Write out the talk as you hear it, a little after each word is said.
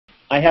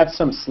I have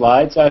some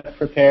slides I've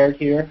prepared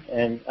here,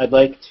 and I'd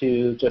like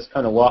to just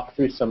kind of walk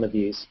through some of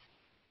these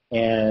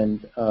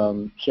and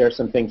share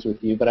some things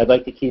with you, but I'd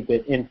like to keep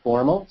it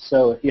informal.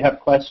 So if you have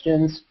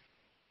questions,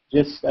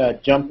 just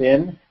jump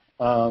in.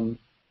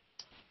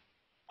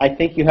 I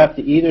think you have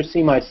to either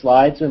see my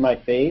slides or my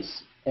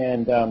face,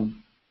 and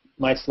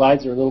my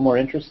slides are a little more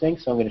interesting,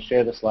 so I'm going to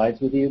share the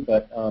slides with you,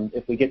 but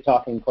if we get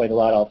talking quite a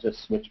lot, I'll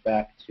just switch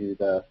back to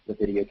the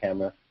video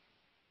camera.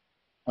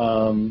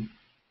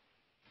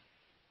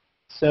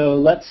 So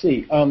let's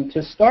see.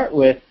 To start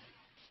with,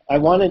 I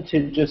wanted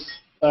to just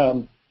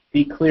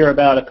be clear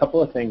about a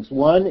couple of things.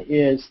 One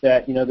is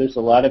that there's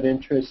a lot of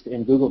interest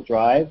in Google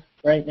Drive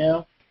right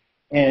now,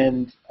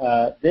 and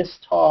this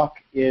talk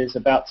is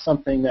about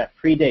something that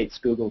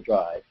predates Google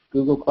Drive.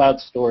 Google Cloud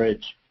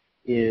Storage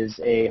is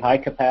a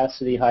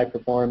high-capacity,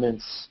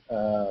 high-performance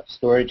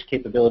storage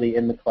capability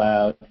in the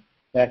cloud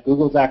that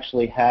Google's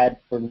actually had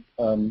for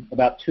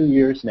about 2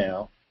 years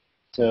now.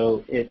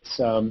 So it's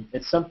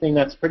something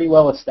that's pretty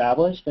well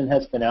established and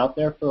has been out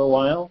there for a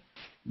while.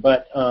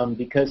 But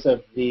because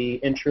of the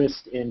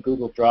interest in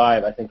Google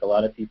Drive, I think a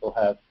lot of people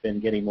have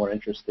been getting more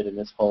interested in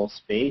this whole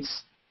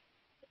space.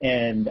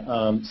 And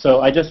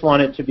so I just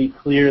wanted to be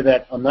clear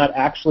that I'm not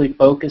actually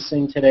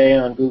focusing today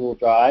on Google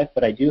Drive,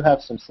 but I do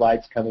have some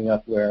slides coming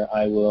up where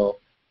I will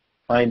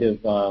kind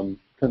of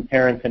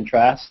compare and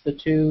contrast the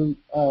two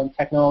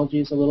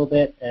technologies a little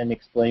bit and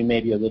explain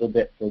maybe a little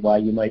bit for why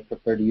you might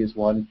prefer to use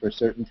one for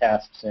certain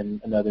tasks and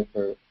another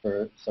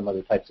for some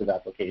other types of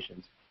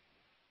applications.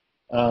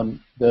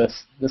 The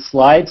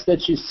slides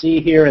that you see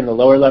here in the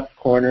lower left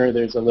corner,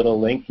 there's a little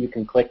link you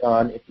can click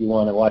on if you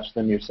want to watch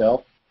them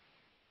yourself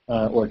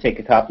or take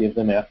a copy of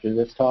them after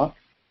this talk.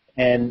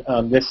 And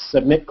this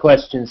Submit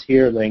Questions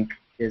Here link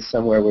is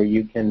somewhere where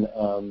you can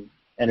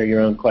enter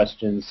your own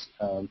questions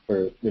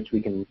for which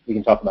we can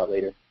talk about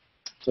later.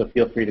 So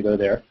feel free to go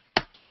there.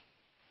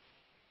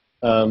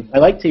 I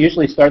like to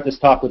usually start this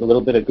talk with a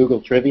little bit of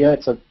Google trivia.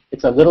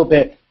 It's a little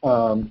bit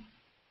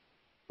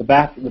the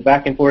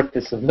back and forth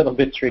is a little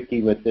bit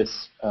tricky with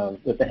this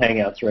with the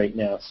Hangouts right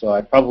now. So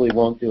I probably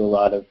won't do a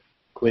lot of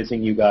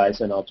quizzing you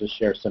guys, and I'll just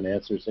share some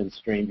answers in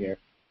stream here.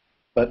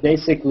 But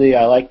basically,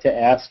 I like to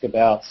ask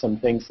about some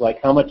things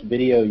like how much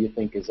video you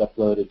think is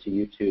uploaded to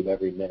YouTube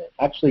every minute.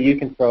 Actually, you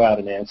can throw out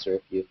an answer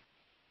if you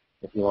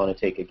want to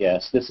take a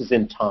guess. This is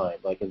in time,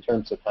 like in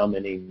terms of how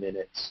many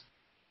minutes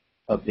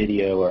of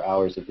video or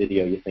hours of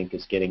video you think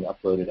is getting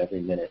uploaded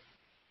every minute.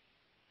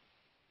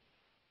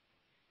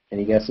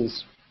 Any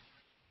guesses?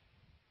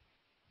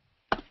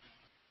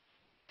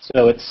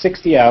 So it's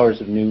 60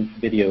 hours of new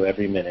video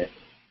every minute.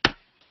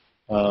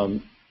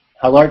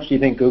 How large do you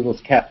think Google's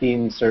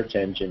caffeine search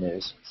engine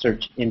is?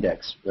 Search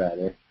index,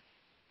 rather.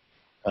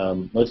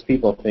 Most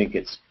people think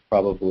it's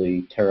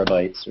probably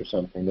terabytes or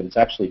something, but it's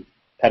actually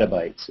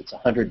petabytes. It's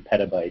 100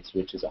 petabytes,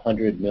 which is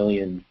 100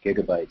 million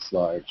gigabytes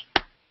large.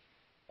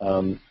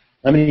 How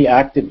many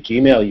active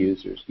Gmail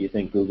users do you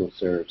think Google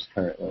serves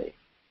currently?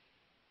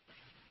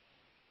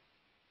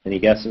 Any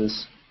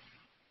guesses?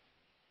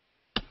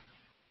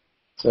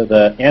 So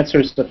the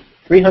answer is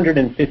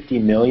 350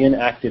 million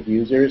active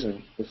users,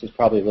 and this is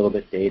probably a little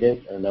bit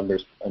dated. The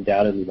number's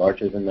undoubtedly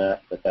larger than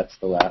that, but that's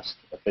the last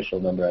official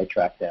number I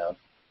tracked down.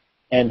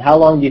 And how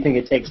long do you think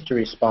it takes to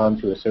respond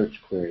to a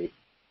search query?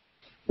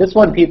 This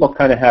one people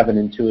kind of have an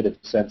intuitive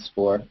sense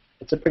for.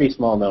 It's a pretty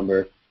small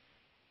number.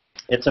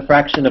 It's a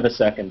fraction of a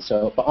second.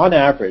 So on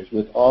average,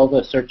 with all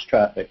the search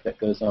traffic that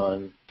goes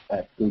on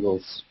at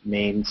Google's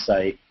main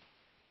site,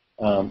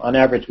 on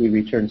average we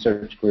return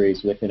search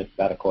queries within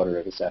about a quarter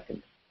of a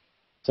second.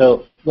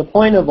 So the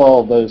point of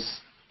all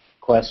those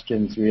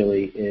questions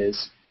really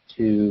is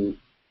to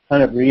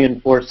kind of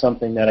reinforce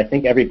something that I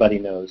think everybody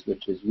knows,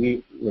 which is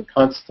we're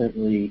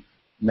constantly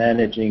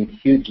managing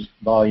huge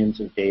volumes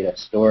of data,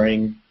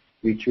 storing,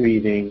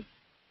 retrieving,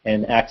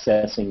 and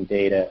accessing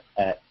data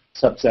at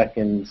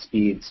sub-second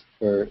speeds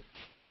for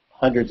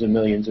hundreds of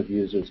millions of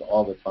users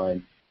all the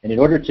time. And in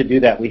order to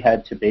do that, we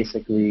had to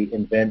basically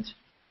invent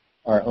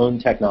our own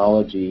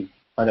technology,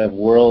 kind of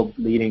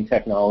world-leading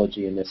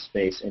technology in this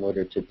space in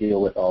order to deal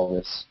with all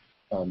this,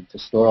 to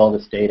store all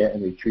this data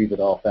and retrieve it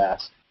all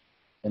fast.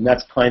 And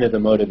that's kind of the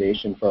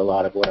motivation for a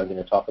lot of what I'm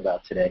going to talk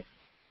about today.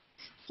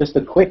 Just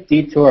a quick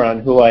detour on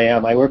who I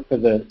am. I work for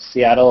the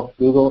Seattle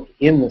Google,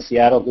 in the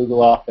Seattle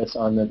Google office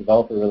on the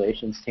developer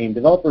relations team.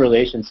 Developer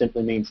relations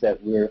simply means that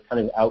we're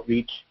kind of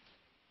outreach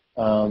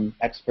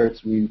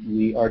experts.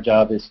 Our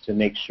job is to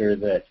make sure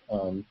that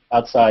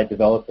outside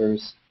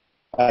developers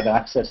have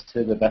access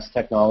to the best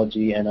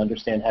technology and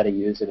understand how to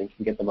use it and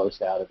can get the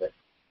most out of it.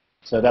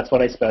 So that's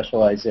what I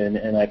specialize in,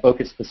 and I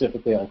focus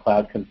specifically on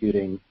cloud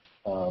computing.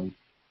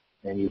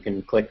 And you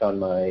can click on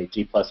my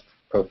G+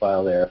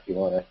 profile there if you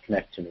want to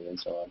connect to me and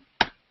so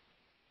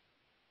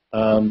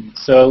on.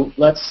 So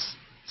let's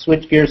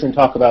switch gears and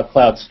talk about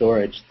cloud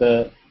storage.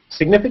 The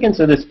significance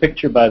of this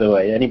picture, by the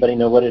way, anybody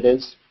know what it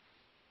is?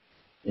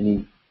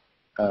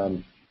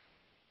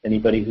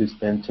 Anybody who's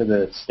been to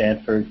the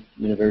Stanford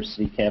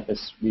University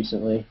campus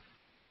recently?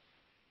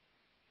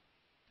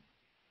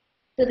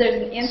 So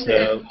there's an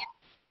incident.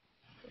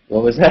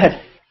 What was that?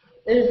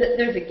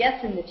 There's a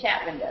guess in the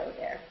chat window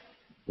there.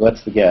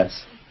 What's the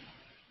guess?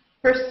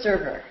 First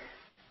server.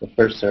 The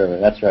first server,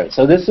 that's right.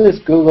 So this is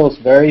Google's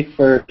very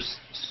first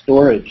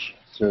storage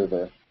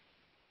server.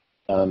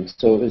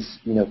 So it was,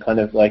 kind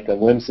of like a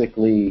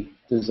whimsically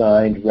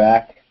designed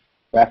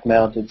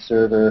rack-mounted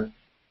server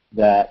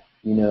that,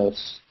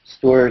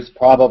 stores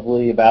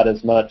probably about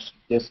as much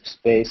disk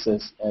space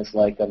as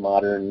like a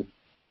modern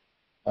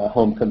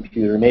home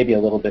computer, maybe a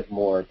little bit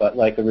more, but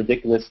like a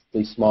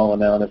ridiculously small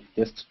amount of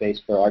disk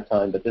space for our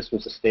time. But this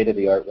was a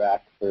state-of-the-art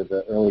rack for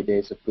the early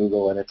days of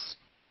Google, and it's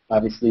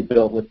obviously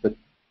built with the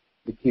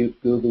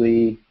cute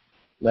googly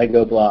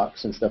Lego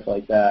blocks and stuff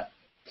like that.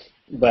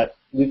 But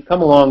we've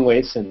come a long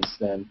way since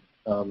then.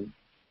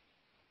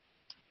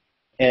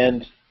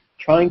 And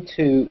trying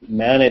to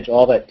manage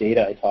all that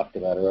data I talked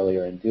about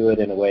earlier and do it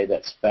in a way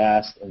that's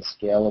fast and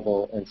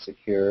scalable and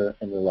secure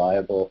and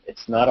reliable,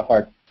 it's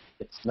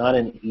not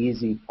an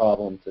easy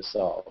problem to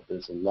solve.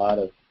 There's a lot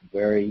of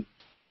very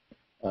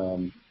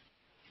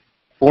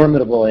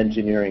formidable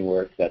engineering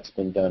work that's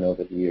been done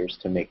over the years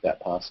to make that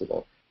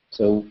possible.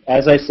 So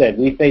as I said,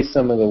 we face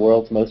some of the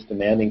world's most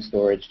demanding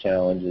storage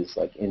challenges,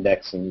 like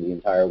indexing the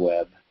entire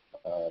web,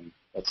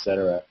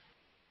 etc.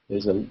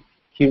 There's a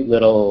cute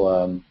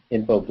little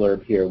info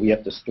blurb here. We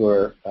have to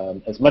store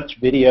as much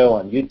video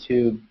on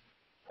YouTube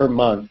per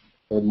month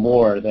or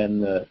more than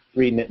the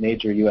 3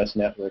 major U.S.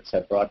 networks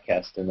have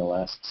broadcast in the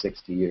last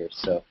 60 years.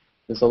 So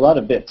there's a lot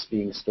of bits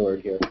being stored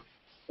here.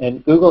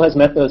 And Google has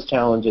met those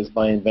challenges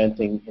by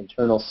inventing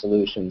internal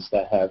solutions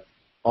that have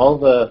all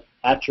the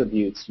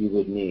attributes you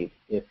would need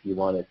if you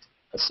wanted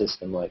a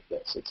system like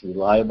this. It's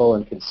reliable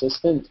and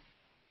consistent.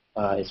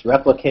 It's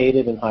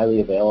replicated and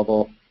highly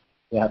available.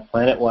 We have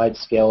planet-wide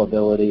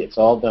scalability. It's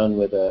all done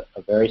with a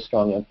very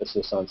strong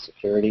emphasis on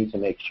security to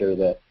make sure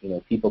that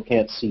people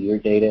can't see your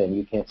data and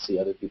you can't see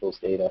other people's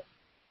data.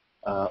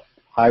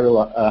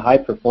 High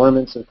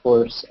performance, of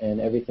course, and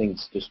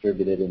everything's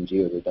distributed and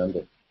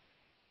geo-redundant.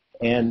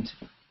 And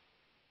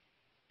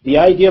the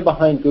idea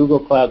behind Google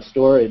Cloud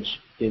Storage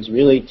is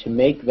really to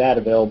make that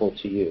available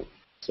to you.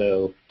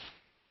 So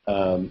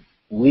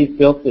we've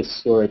built this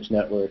storage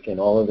network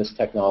and all of this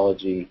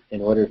technology in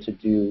order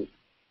to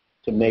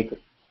make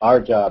our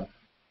job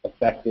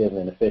effective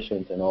and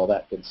efficient and all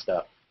that good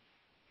stuff.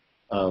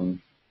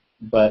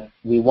 But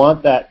we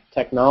want that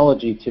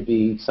technology to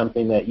be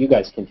something that you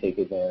guys can take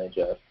advantage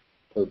of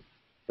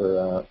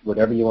for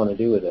whatever you want to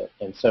do with it.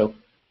 And so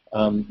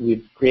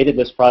we've created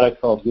this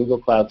product called Google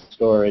Cloud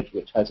Storage,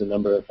 which has a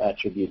number of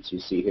attributes you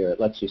see here.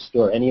 It lets you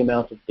store any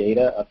amount of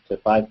data up to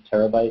 5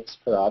 terabytes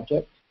per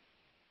object.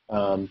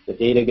 The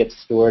data gets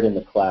stored in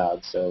the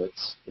cloud, so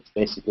it's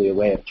basically a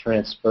way of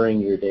transferring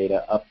your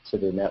data up to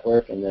the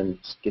network and then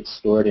gets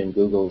stored in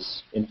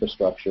Google's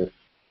infrastructure.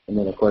 And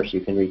then, of course,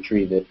 you can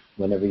retrieve it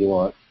whenever you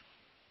want.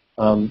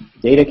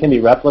 Data can be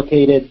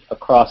replicated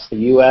across the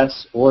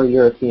U.S. or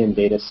European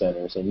data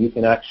centers, and you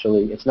can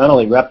actually, it's not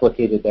only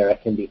replicated there,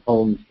 it can be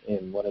homed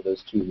in one of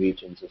those 2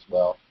 regions as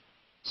well.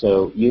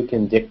 So you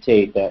can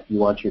dictate that you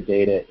want your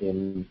data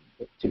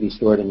to be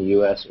stored in the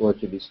U.S. or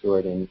to be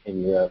stored in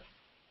Europe,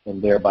 and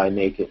thereby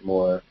make it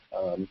more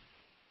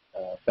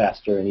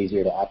faster and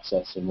easier to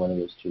access in one of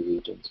those 2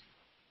 regions.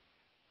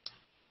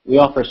 We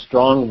offer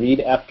strong read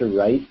after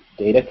write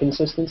data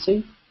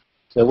consistency.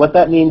 So what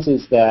that means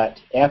is that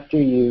after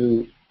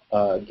you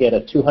get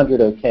a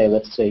 200 OK,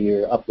 let's say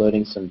you're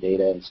uploading some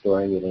data and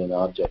storing it in an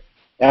object,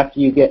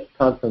 after you get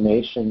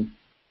confirmation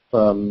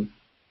from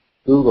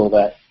Google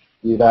that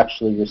you've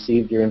actually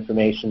received your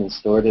information and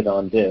stored it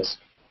on disk,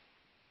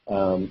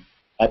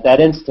 at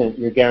that instant,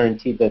 you're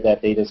guaranteed that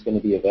that data is going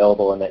to be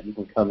available and that you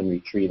can come and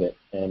retrieve it.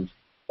 And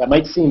that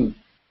might seem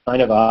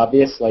kind of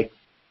obvious, like,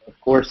 of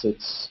course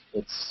it's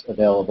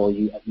available.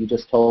 You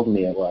just told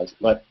me it was.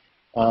 But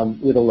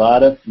with a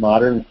lot of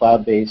modern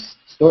cloud-based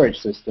storage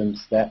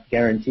systems, that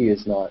guarantee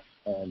is not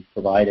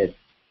provided.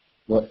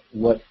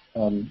 What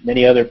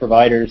many other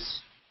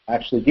providers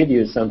actually give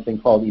you is something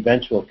called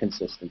eventual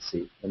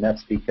consistency, and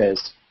that's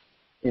because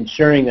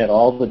ensuring that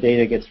all the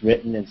data gets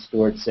written and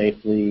stored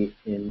safely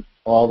in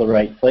all the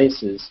right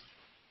places,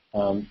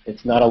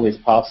 it's not always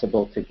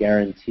possible to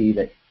guarantee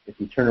that if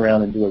you turn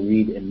around and do a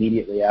read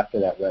immediately after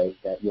that write,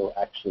 that you'll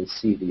actually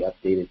see the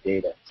updated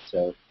data.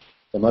 So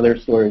some other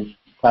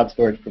cloud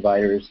storage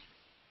providers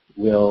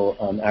will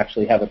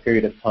actually have a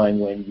period of time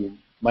when you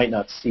might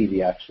not see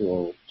the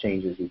actual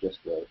changes you just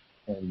wrote.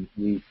 And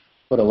we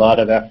put a lot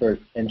of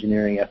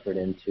engineering effort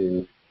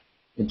into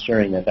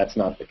ensuring that that's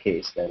not the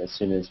case, that as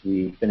soon as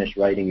we finish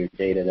writing your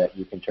data, that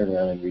you can turn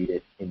around and read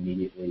it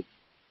immediately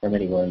from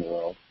anywhere in the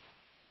world.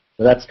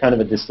 So that's kind of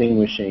a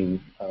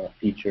distinguishing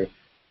feature.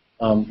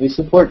 We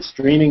support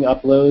streaming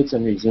uploads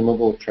and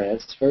resumable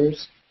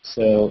transfers.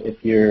 So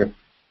if you're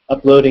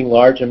uploading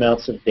large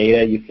amounts of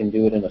data, you can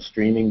do it on a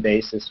streaming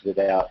basis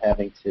without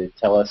having to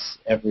tell us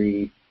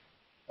having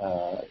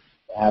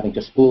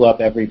to spool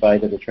up every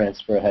byte of the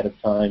transfer ahead of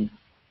time.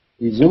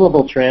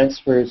 Resumable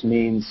transfers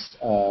means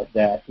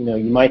that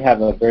you might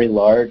have a very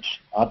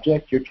large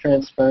object you're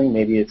transferring.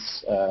 Maybe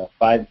it's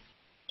 5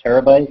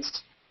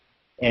 terabytes.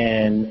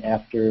 and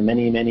after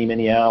many, many,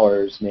 many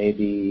hours,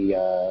 maybe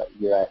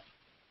you're at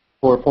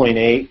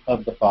 4.8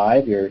 of the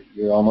 5,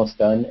 you're almost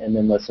done, and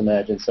then let's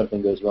imagine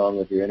something goes wrong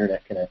with your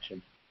internet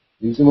connection.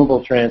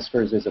 Resumable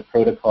transfers is a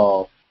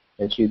protocol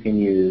that you can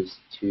use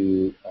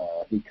to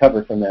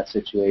recover from that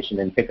situation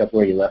and pick up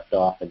where you left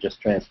off and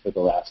just transfer the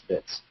last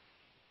bits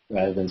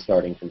rather than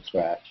starting from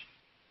scratch.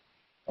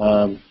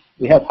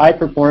 We have high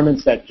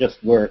performance that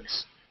just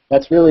works.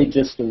 That's really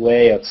just a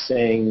way of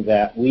saying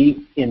that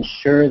we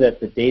ensure that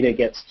the data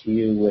gets to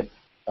you with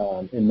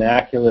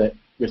immaculate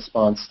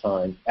response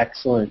time,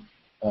 excellent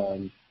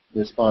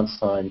response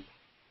time,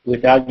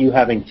 without you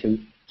having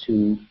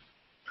to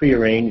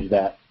prearrange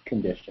that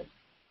condition.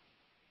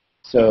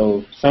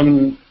 So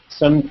some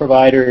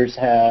providers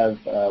have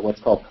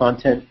what's called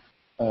content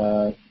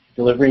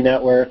delivery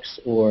networks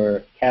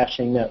or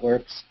caching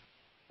networks.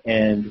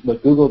 And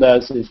what Google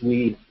does is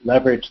we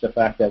leverage the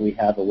fact that we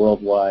have a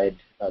worldwide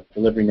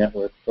delivery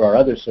network for our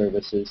other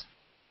services,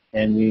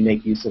 and we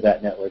make use of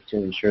that network to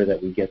ensure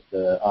that we get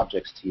the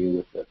objects to you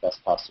with the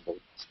best possible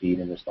speed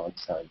and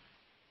response time.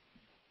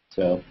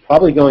 So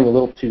probably going a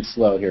little too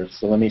slow here,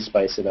 so let me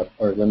spice it up,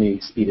 or let me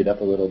speed it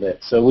up a little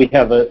bit. So we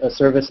have a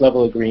service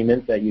level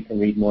agreement that you can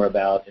read more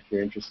about if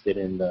you're interested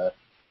in the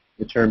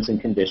terms and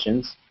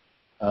conditions.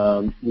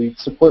 We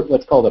support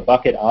what's called a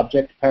bucket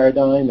object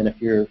paradigm, and if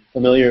you're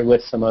familiar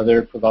with some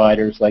other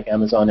providers like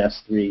Amazon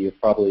S3, you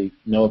probably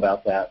know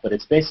about that. But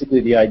it's basically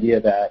the idea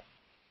that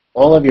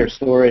all of your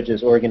storage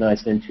is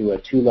organized into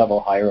a 2-level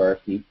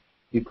hierarchy.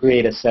 You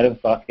create a set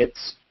of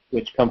buckets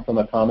which come from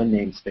a common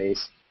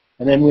namespace,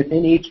 and then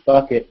within each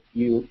bucket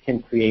you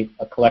can create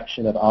a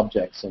collection of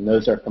objects, and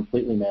those are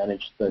completely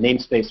managed. The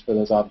namespace for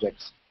those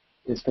objects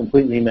is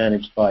completely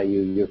managed by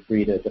you. You're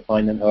free to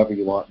define them however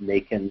you want, and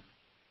they can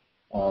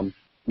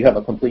you have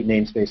a complete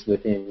namespace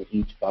within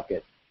each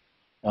bucket.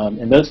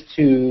 And those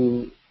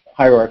 2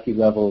 hierarchy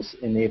levels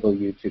enable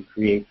you to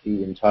create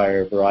the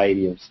entire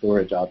variety of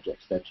storage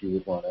objects that you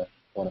would want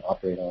to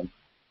operate on.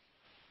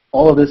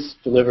 All of this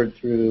delivered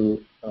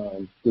through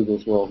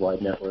Google's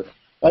worldwide network.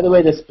 By the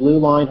way, this blue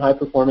line, high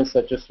performance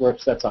that just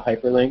works, that's a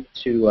hyperlink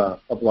to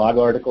a blog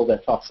article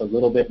that talks a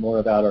little bit more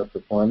about our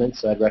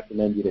performance. So I'd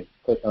recommend you to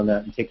click on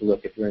that and take a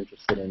look if you're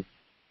interested in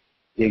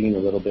digging a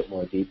little bit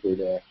more deeply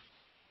there.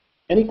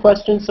 Any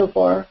questions so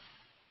far?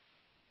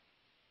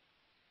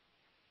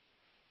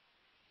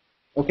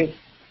 Okay.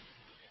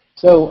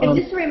 So and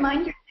just a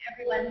reminder to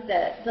everyone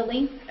that the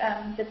link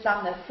that's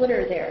on the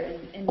footer there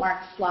in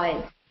Mark's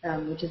slide,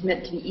 which is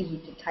meant to be easy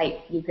to type,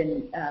 you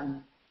can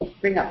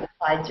bring up the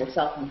slides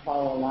yourself and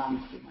follow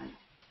along if you want.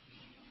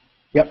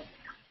 Yep.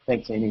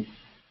 Thanks, Amy.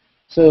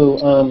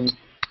 So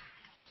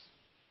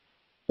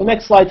the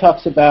next slide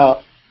talks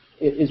about,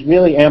 is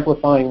really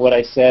amplifying what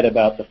I said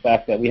about the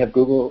fact that we have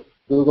Google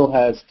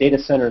has data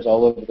centers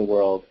all over the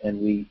world,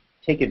 and we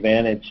take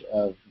advantage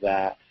of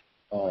that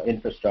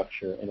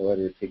infrastructure in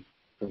order to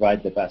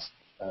provide the best,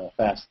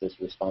 fastest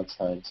response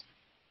times.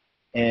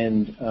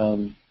 And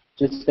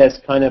just as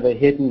kind of a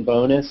hidden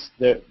bonus,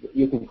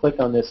 you can click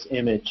on this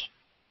image,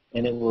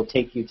 and it will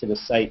take you to the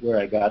site where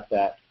I got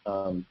that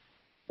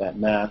that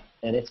map.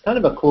 And it's kind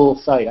of a cool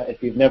site.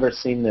 If you've never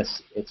seen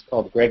this, it's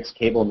called Greg's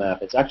Cable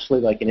Map. It's actually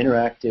like an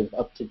interactive,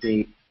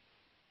 up-to-date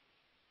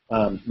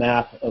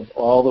map of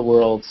all the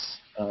world's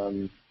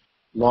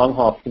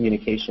long-haul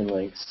communication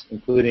links,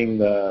 including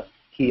the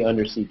key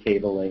undersea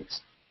cable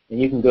links. And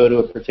you can go to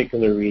a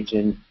particular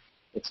region.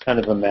 It's kind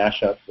of a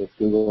mashup with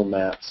Google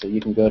Maps. So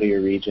you can go to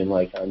your region,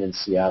 like I'm in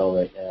Seattle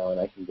right now, and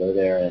I can go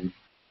there and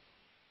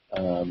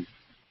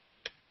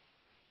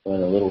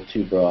went a little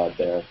too broad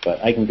there, but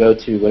I can go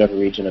to whatever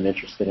region I'm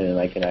interested in, and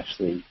I can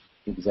actually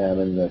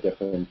examine the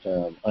different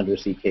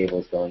undersea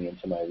cables going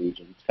into my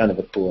region. It's kind of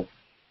a cool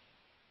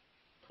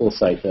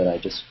site that I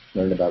just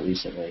learned about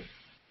recently.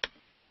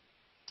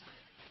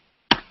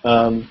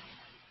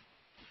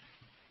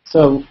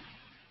 So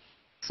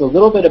a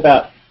little bit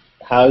about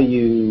how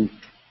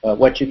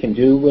what you can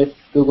do with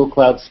Google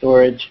Cloud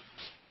Storage.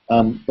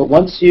 But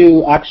once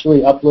you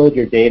actually upload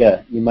your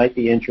data, you might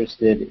be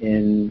interested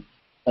in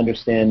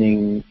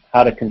understanding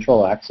how to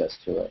control access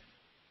to it.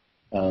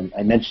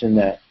 I mentioned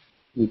that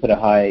we put a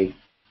high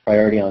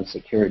priority on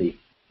security.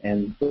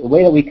 And the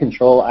way that we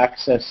control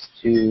access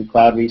to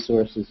cloud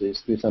resources is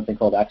through something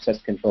called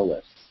access control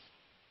lists.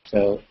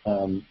 So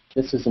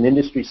this is an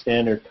industry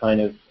standard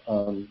kind of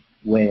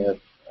way of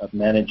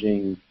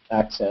managing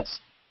access.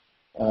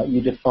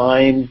 You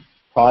define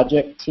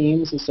project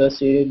teams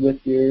associated with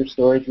your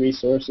storage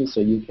resources, so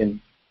you can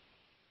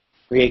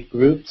create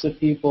groups of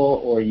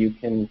people, or you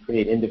can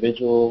create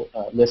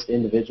list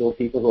individual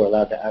people who are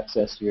allowed to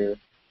access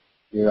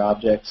your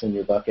objects and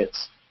your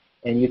buckets.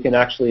 And you can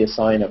actually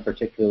assign a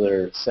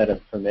particular set of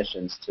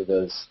permissions to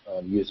those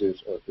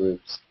users or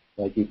groups.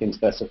 Like you can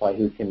specify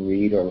who can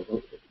read, or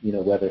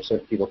whether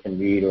certain people can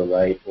read or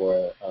write,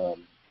 or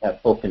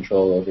have full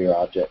control over your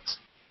objects.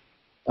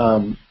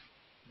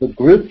 The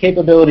group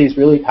capability is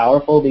really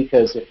powerful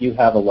because if you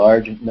have a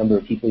large number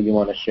of people you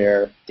want to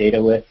share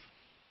data with,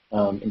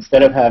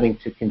 instead of having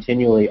to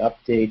continually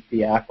update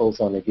the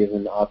ACLs on a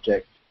given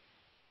object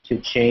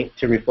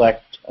to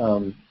reflect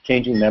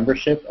changing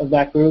membership of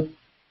that group,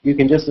 you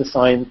can just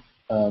assign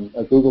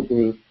a Google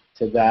group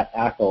to that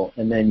ACL,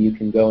 and then you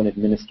can go and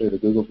administer the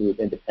Google group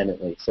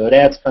independently. So it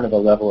adds kind of a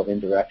level of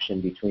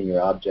indirection between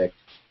your object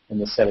and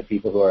the set of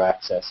people who are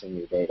accessing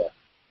your data.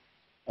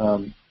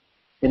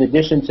 In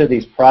addition to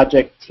these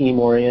project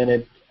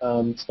team-oriented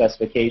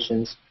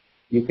specifications,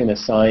 you can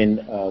assign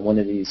one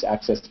of these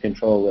access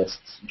control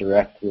lists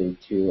directly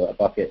to a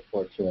bucket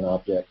or to an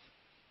object.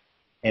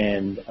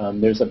 And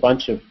there's a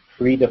bunch of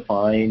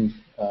predefined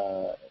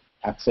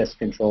access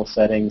control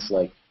settings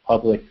like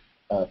public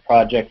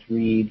project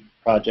read,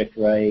 project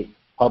write,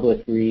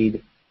 public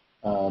read,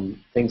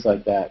 things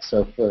like that.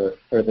 So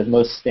for the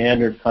most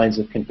standard kinds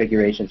of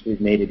configurations,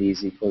 we've made it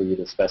easy for you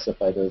to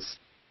specify those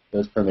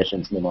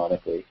permissions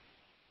mnemonically.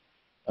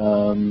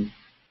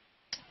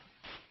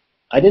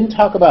 I didn't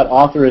talk about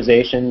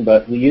authorization,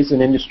 but we use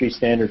an industry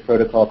standard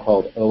protocol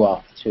called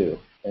OAuth 2.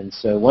 And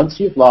so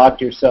once you've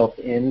logged yourself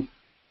in,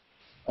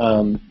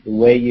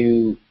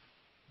 the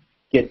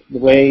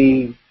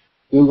way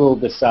Google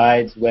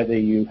decides whether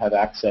you have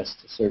access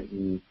to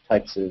certain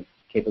types of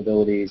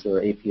capabilities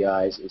or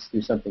APIs is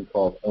through something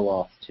called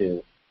OAuth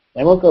 2.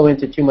 I won't go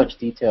into too much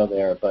detail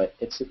there, but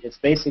it's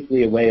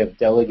basically a way of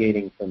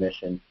delegating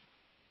permission,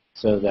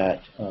 so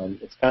that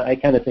I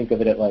kind of think of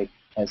it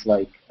as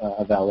like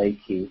a valet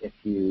key. If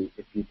you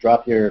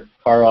drop your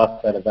car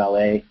off at a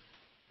valet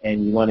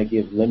and you want to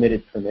give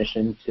limited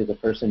permission to the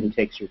person who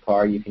takes your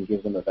car, you can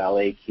give them a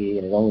valet key,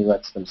 and it only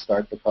lets them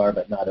start the car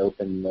but not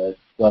open the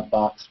glove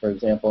box, for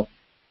example.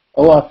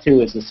 OAuth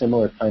 2 is a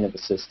similar kind of a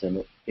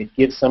system. It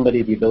gives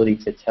somebody the ability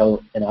to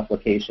tell an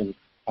application,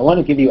 I want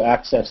to give you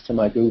access to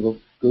my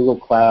Google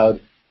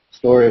Cloud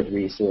storage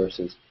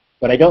resources,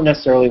 but I don't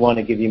necessarily want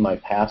to give you my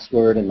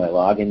password and my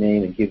login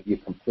name and give you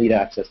complete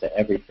access to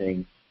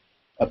everything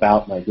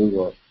about my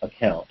Google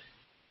account.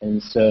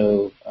 And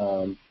so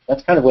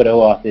that's kind of what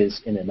OAuth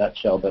is in a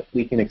nutshell, but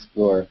we can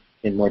explore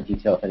in more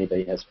detail if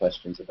anybody has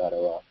questions about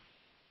OAuth.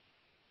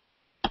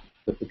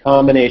 But the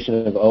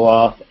combination of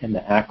OAuth and the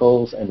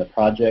ACLs and the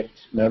project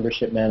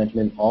membership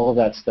management, all of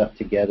that stuff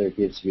together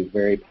gives you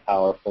very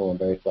powerful and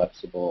very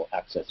flexible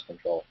access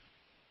control.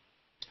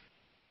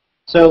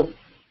 So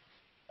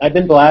I've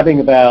been blabbing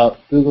about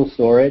Google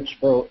Storage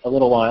for a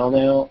little while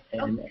now.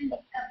 And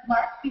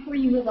Mark, before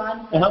you move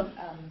on from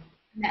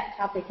that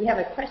topic, we have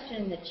a question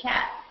in the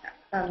chat.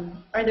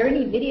 Are there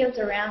any videos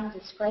around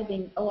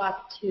describing OAuth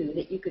 2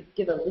 that you could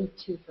give a link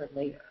to for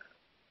later?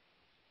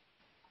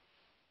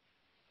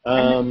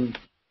 I'm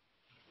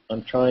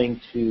trying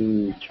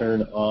to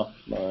turn off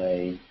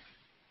my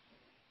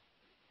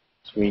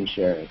screen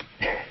sharing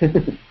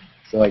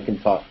so I can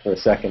talk for a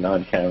second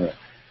on camera.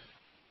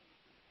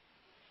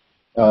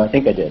 Oh, I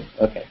think I did.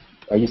 Okay.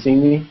 Are you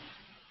seeing me?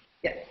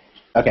 Yes.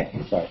 Okay,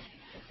 sorry.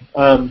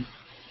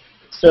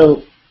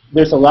 So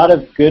there's a lot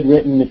of good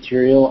written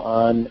material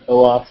on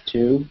OAuth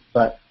 2,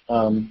 but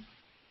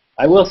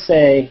I will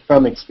say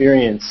from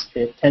experience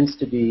it tends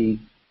to be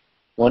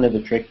one of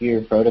the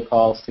trickier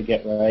protocols to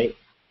get right.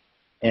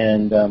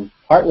 And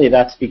partly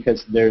that's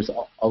because there's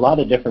a lot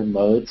of different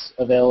modes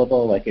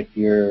available. Like if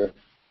you're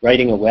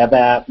writing a web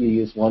app, you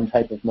use one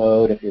type of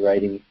mode. If you're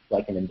writing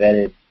like an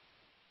embedded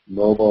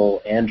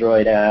mobile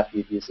Android app,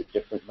 you'd use a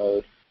different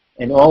mode.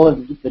 And all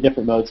of the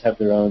different modes have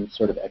their own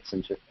sort of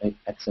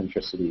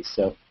eccentricities.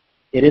 So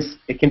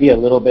it can be a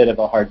little bit of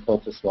a hard pill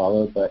to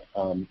swallow, but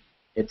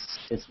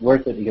it's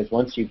worth it because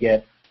once you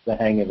get the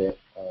hang of it,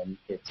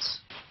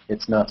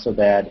 it's not so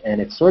bad.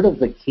 And it's sort of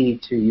the key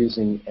to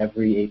using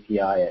every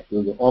API at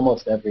Google,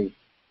 almost every,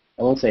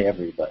 I won't say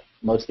every, but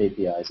most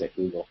APIs at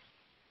Google.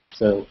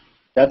 So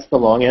that's the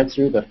long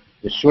answer. The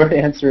short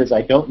answer is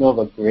I don't know of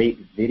a great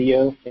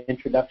video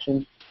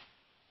introduction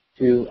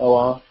to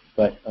OAuth,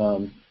 but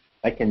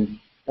I can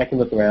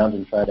look around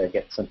and try to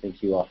get something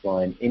to you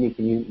offline. Amy,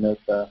 can you note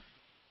the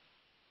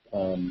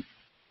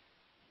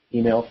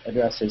email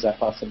address? Is that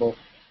possible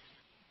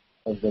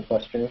of the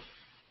questioner?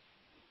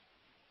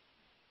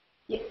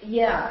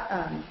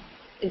 Yeah.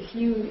 If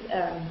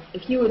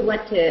you would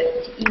want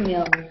to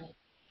email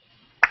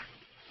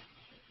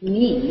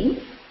me.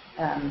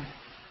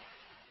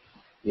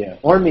 Yeah,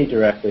 or me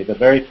directly. The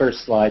very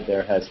first slide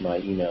there has my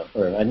email,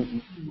 or I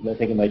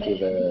think it might be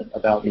the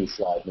About Me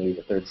slide, maybe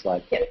the third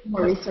slide. Get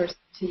more resources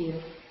to you.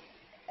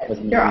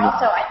 There are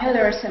also, I know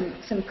there are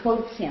some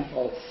code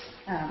samples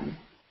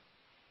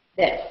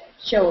that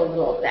show a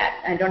little of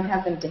that. I don't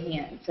have them to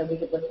hand, so we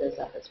could look those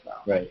up as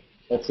well. Right,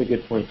 that's a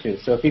good point too.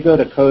 So if you go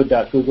to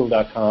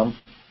code.google.com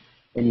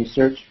and you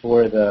search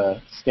for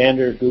the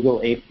standard Google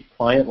API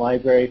client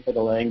library for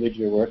the language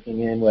you're working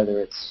in, whether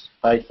it's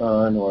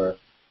Python or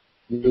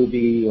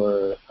Ruby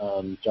or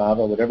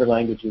Java, whatever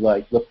language you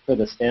like, look for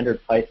the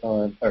standard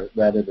Python, or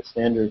rather the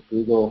standard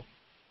Google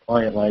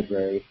client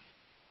library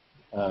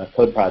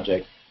code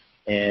project,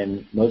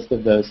 and most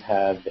of those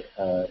have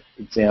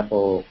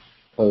example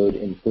code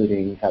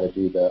including how to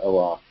do the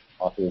OAuth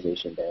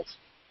authorization dance.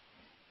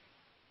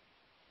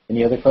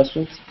 Any other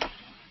questions?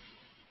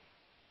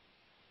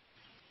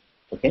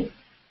 Okay,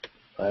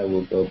 I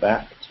will go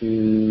back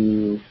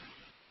to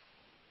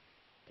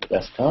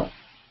desktop.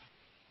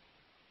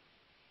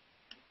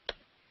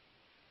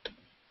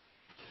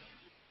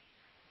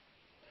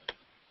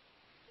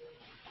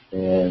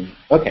 And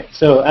okay,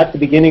 so at the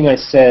beginning I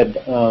said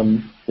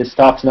this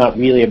talk's not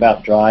really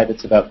about Drive,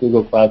 it's about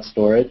Google Cloud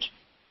Storage.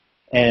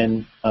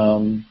 And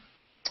I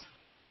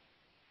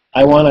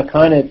want to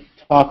kind of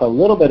talk a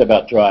little bit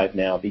about Drive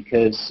now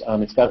because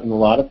it's gotten a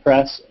lot of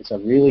press. It's a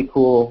really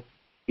cool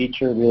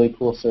feature, really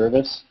cool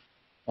service.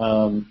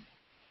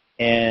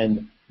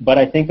 But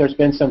I think there's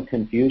been some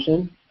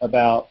confusion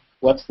about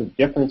what's the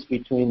difference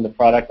between the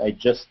product I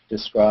just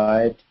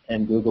described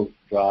and Google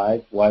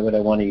Drive. Why would I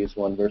want to use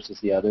one versus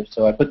the other?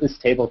 So I put this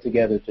table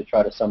together to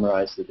try to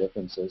summarize the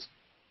differences.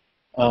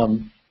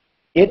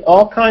 It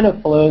all kind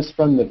of flows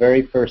from the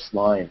very first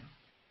line.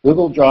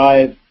 Google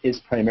Drive is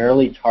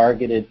primarily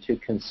targeted to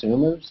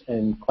consumers,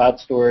 and cloud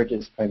storage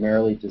is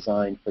primarily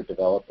designed for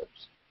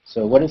developers.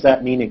 So what does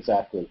that mean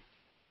exactly?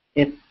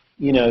 If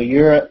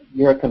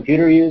you're a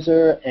computer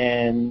user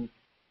and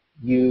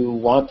you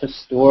want to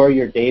store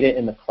your data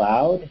in the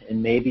cloud,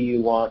 and maybe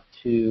you want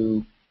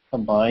to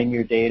combine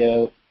your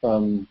data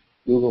from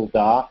Google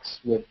Docs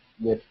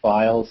with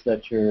files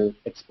that you're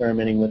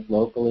experimenting with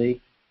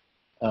locally,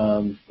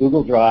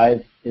 Google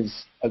Drive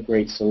is a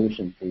great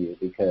solution for you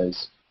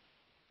because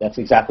that's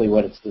exactly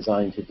what it's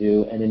designed to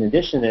do. And in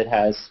addition, it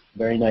has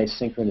very nice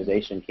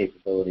synchronization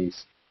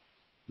capabilities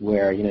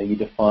where you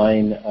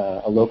define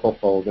a local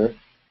folder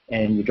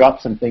and you drop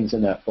some things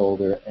in that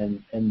folder,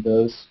 and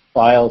those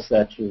files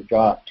that you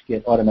dropped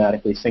get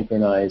automatically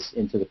synchronized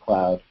into the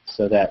cloud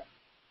so that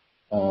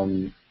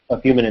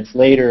a few minutes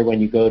later when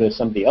you go to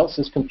somebody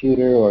else's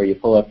computer or you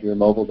pull up your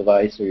mobile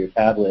device or your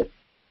tablet,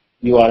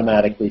 you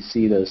automatically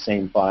see those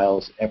same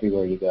files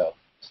everywhere you go.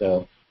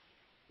 So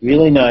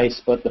really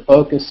nice, but the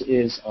focus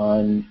is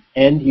on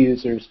end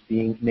users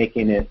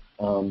making it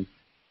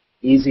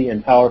easy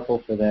and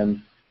powerful for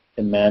them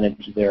to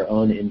manage their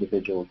own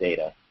individual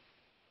data.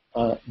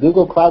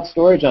 Google Cloud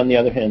Storage, on the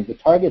other hand, the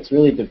target's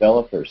really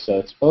developers, so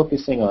it's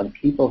focusing on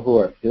people who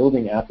are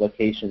building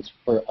applications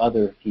for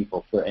other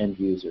people, for end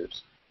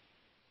users.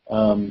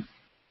 And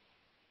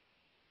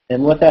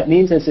what that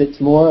means is it's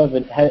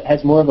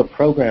has more of a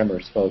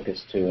programmer's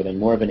focus to it and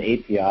more of an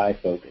API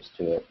focus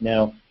to it.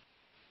 Now,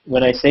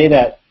 when I say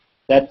that,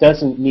 that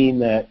doesn't mean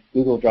that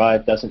Google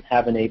Drive doesn't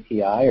have an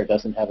API or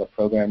doesn't have a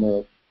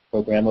programmable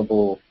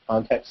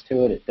context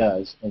to it. It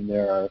does, and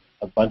there are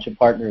a bunch of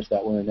partners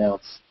that were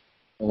announced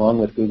along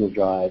with Google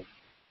Drive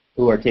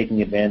who are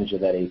taking advantage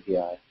of that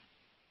API.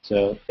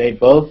 So they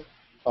both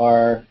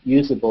are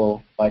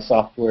usable by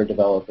software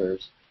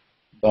developers,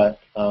 but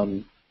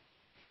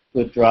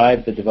with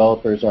Drive, the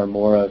developers are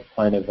more of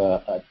kind of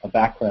a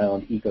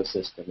background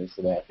ecosystem is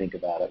the way I think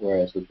about it,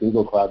 whereas with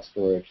Google Cloud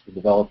Storage, the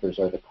developers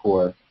are the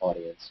core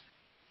audience.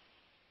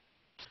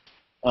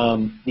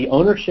 The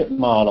ownership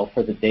model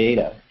for the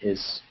data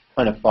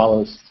kind of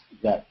follows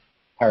that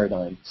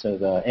paradigm. So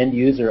the end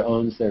user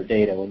owns their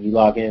data. When you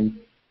log in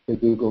to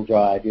Google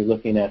Drive, you're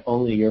looking at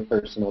only your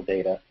personal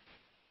data.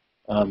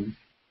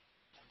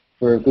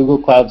 For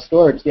Google Cloud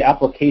Storage, the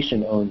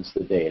application owns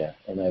the data.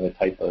 And I have a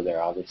typo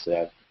there, obviously.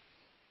 I'm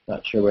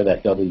not sure where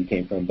that W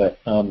came from. But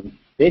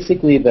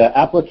basically, the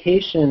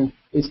application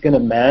is going to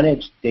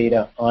manage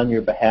data on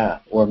your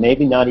behalf, or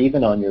maybe not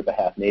even on your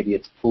behalf. Maybe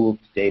it's pooled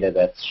data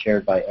that's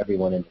shared by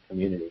everyone in the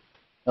community.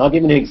 And I'll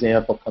give you an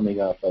example coming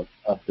up of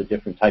the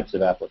different types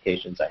of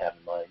applications I have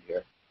in mind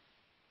here.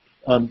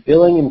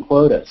 Billing and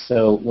quota.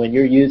 So when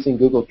you're using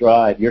Google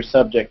Drive, you're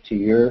subject to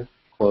your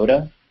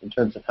quota in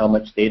terms of how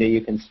much data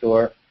you can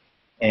store,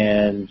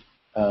 and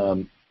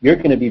you're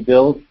going to be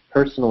billed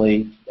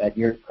personally at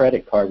your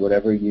credit card,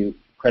 whatever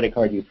credit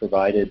card you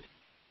provided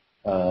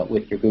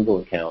with your Google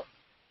account.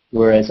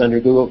 Whereas under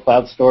Google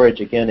Cloud Storage,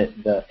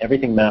 again,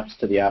 everything maps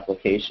to the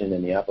application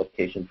and the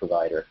application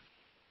provider.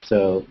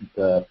 So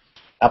the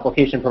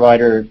application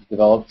provider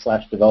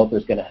developer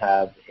is going to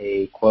have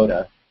a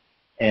quota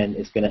and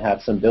is going to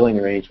have some billing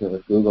arrangement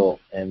with Google,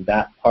 and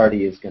that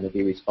party is going to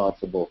be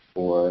responsible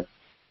for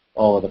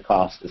all of the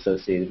costs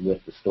associated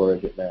with the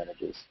storage it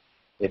manages.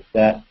 If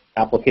that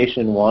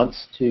application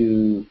wants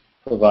to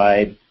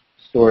provide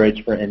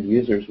storage for end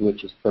users,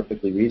 which is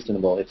perfectly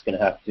reasonable, it's going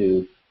to have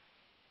to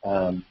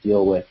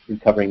deal with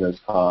recovering those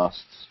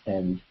costs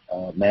and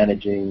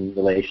managing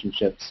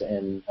relationships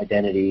and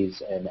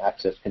identities and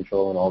access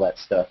control and all that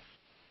stuff.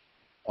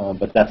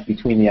 But that's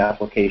between the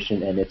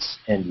application and its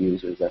end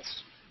users.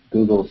 That's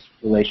Google's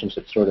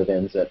relationship sort of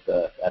ends at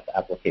the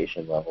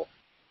application level.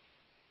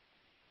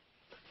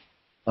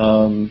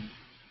 The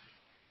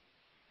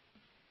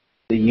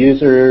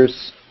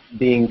users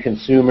being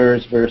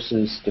consumers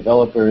versus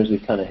developers, we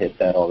kind of hit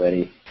that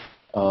already.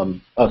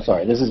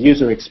 This is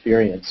user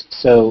experience.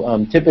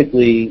 So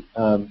typically,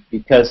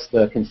 because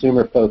the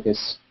consumer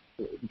focus,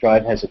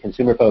 Drive has a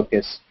consumer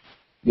focus,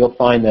 you'll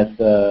find that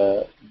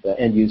the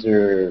end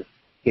user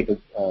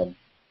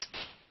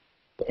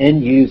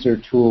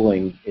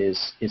tooling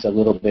is a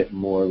little bit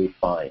more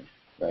refined,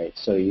 right?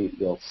 So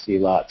you'll see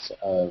lots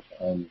of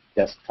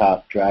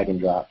desktop drag and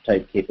drop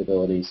type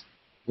capabilities.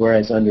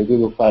 Whereas under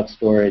Google Cloud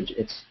Storage,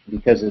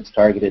 because it's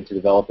targeted to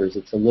developers,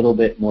 it's a little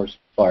bit more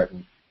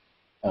Spartan.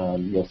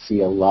 You'll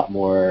see a lot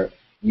more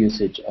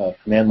usage of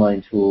command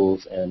line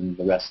tools and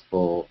the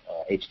RESTful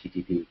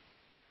HTTP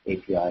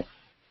API.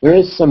 There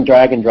is some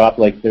drag and drop,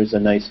 like there's a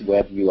nice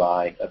web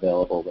UI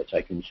available, which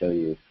I can show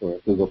you for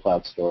Google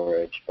Cloud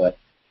Storage, but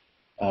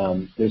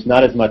there's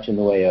not as much in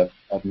the way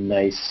of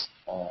nice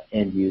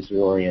end-user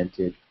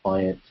oriented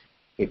client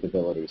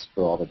capabilities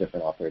for all the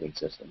different operating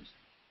systems.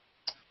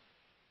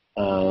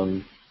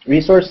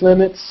 Resource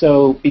limits,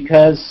 so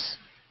because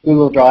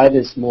Google Drive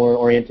is more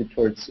oriented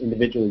towards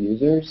individual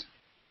users,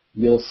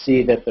 you'll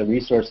see that the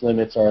resource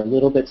limits are a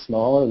little bit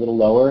smaller, a little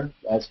lower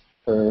as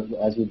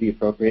would be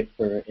appropriate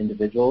for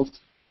individuals.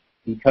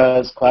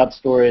 Because cloud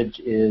storage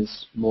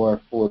is more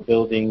for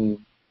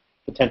building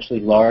potentially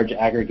large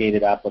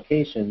aggregated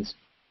applications,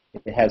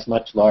 it has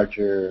much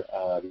larger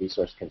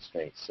resource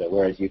constraints. So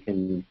whereas you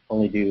can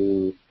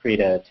only create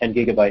a 10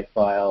 gigabyte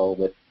file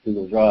with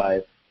Google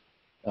Drive,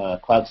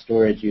 cloud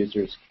storage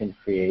users can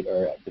create,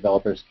 or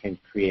developers can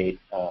create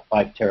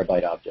 5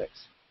 terabyte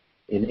objects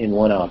in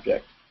one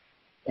object.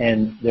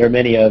 And there are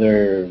many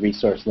other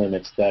resource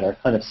limits that are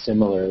kind of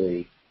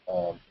similarly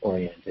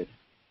oriented.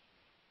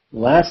 The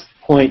last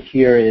point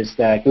here is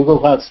that Google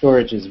Cloud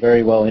Storage is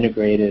very well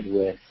integrated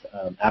with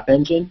App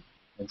Engine.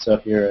 And so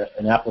if you're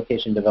an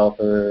application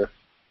developer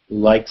who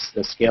likes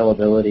the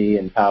scalability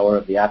and power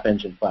of the App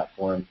Engine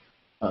platform,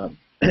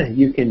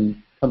 you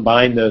can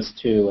combine those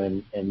two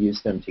and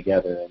use them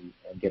together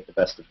and get the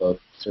best of both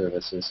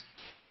services.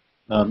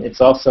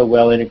 It's also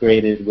well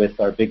integrated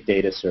with our big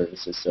data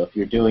services. So if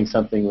you're doing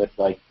something with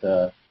like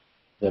the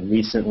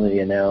recently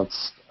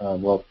announced,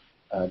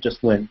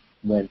 just went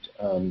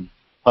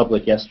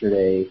public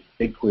yesterday,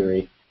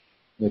 BigQuery,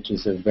 which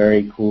is a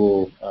very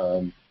cool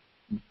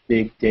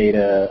big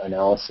data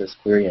analysis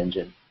query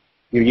engine.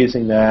 You're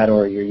using that,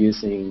 or you're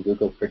using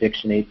Google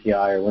Prediction API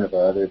or one of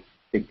our other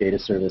big data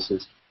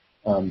services.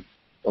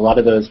 A lot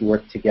of those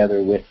work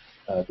together with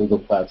Google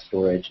Cloud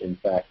Storage. In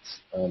fact,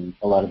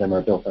 a lot of them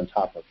are built on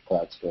top of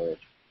cloud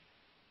storage.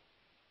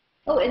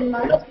 Oh, and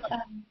Mark,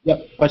 yep,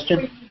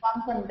 question? before you move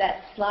on from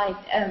that slide,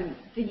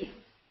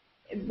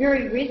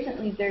 very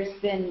recently there's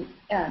been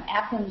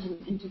App Engine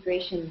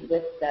integration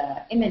with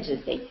the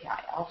Images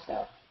API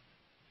also.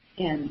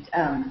 And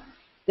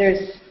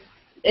there's,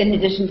 in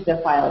addition to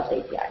the Files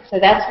API. So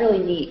that's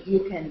really neat.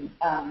 You can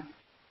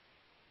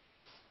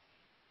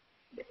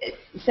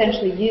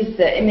essentially use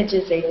the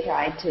Images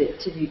API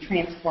to do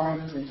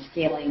transforms and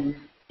scaling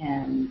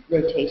and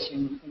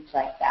rotation and things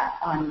like that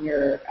on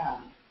your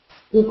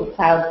Google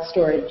Cloud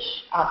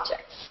Storage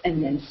objects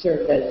and then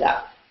serve those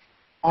up.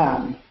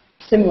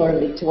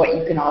 Similarly to what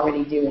you can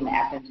already do in the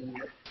App Engine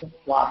with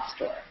Blob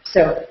Store.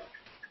 So,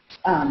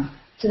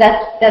 so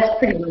that's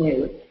pretty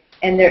new.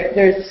 And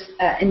there's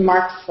in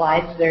Mark's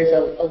slides, there's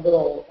a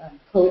little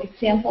code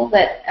example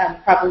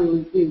that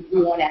probably we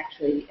won't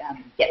actually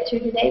get to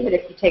today. But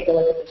if you take a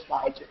look at the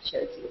slides, it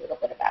shows you a little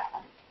bit about how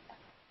to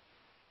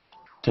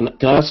do that.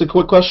 Can I ask a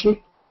quick question?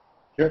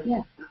 Sure.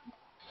 Yeah.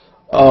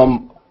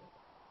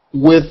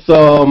 With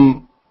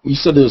you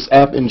said there's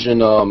App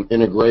Engine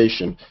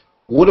integration.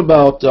 What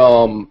about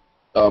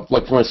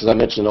like for instance, I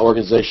mentioned the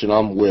organization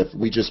I'm with.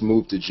 We just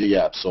moved to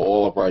GApps, so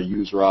all of our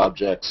user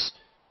objects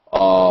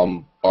are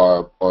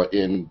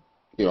in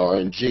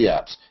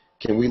GApps.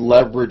 Can we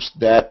leverage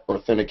that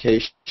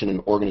authentication and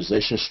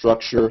organization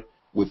structure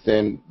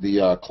within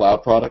the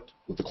cloud product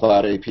with the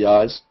cloud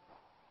APIs?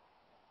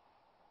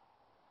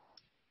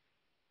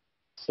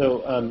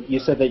 So you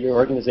said that your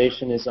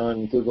organization is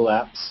on Google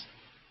Apps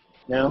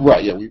now?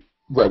 Right. Yeah.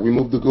 We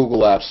moved to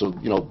Google Apps, so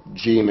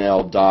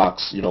Gmail,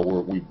 Docs.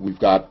 We've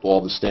got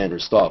all the standard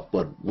stuff.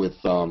 But with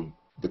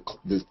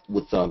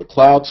the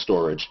cloud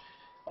storage,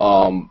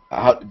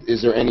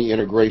 is there any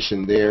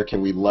integration there?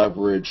 Can we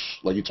leverage,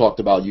 like you talked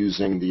about,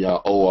 using the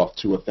OAuth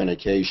 2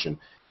 authentication?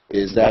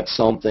 Is that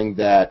something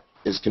that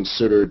is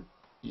considered?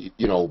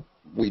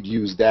 We'd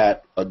use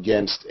that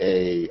against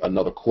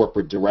another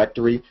corporate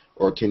directory,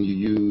 or can you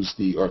use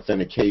the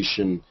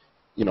authentication,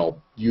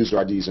 user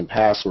IDs and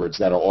passwords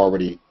that are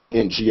already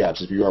in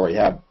GApps, if you already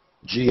have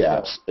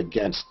GApps,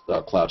 against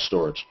cloud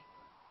storage?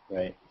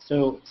 Right.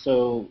 So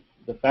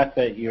the fact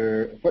that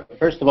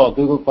first of all,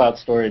 Google Cloud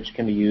Storage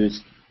can be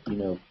used,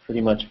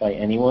 pretty much by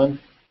anyone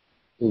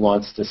who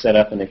wants to set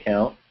up an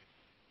account.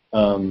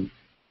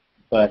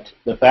 But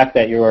the fact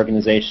that your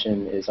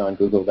organization is on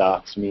Google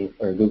Docs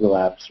or Google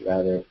Apps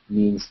rather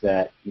means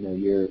that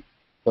your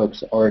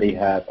folks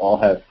all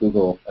have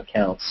Google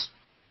accounts,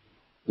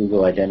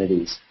 Google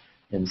identities.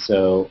 And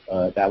so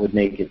that would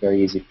make it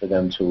very easy for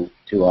them to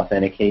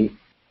authenticate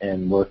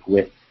and work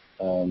with,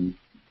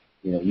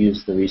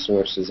 use the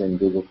resources in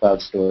Google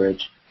Cloud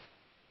Storage.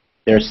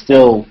 There's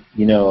still,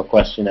 a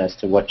question as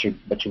to what you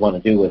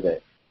want to do with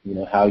it,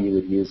 how you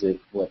would use it,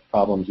 what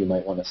problems you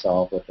might want to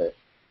solve with it.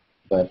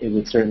 But it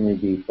would certainly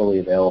be fully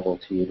available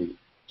to you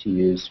to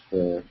use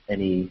for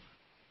any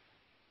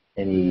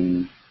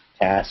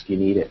task you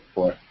need it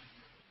for.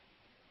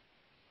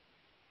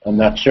 I'm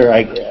not sure.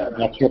 I'm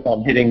not sure if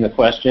I'm hitting the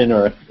question,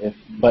 or if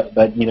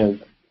but you know,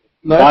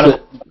 No, that's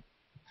it.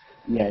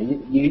 yeah,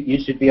 you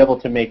should be able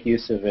to make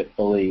use of it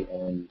fully,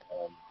 and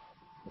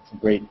it's a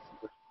great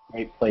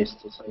place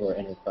to store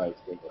enterprise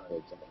data, for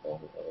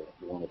example, or if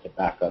you wanted to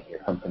back up your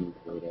company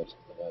data or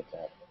something like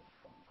that.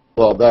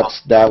 Well,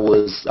 that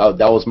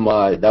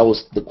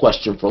was the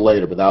question for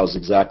later, but that was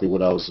exactly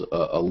what I was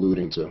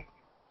alluding to.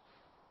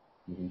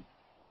 Mm-hmm.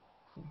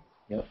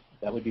 Yep,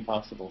 that would be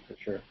possible for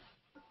sure.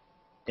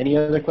 Any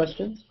other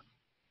questions?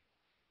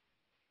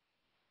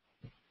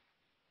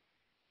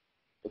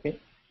 Okay,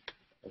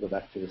 I'll go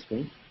back to the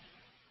screen.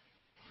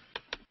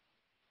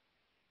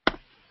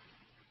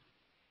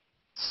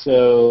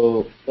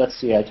 So let's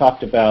see, I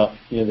talked about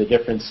the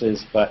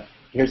differences, but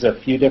here's a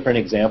few different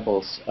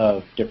examples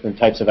of different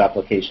types of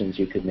applications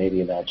you could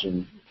maybe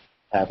imagine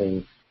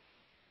having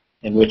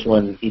and which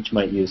one each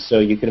might use. So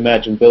you can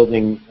imagine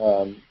building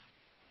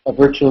a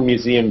virtual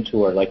museum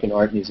tour, like an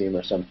art museum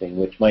or something,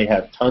 which might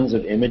have tons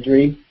of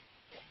imagery,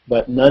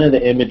 but none of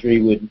the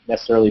imagery would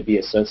necessarily be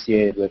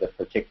associated with a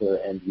particular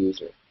end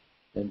user.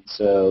 And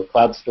so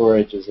cloud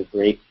storage is a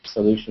great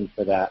solution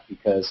for that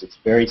because it's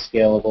very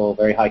scalable,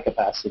 very high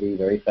capacity,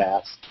 very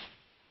fast,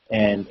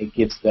 and it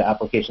gives the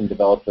application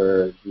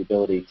developer the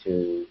ability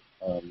to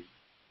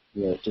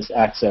just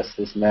access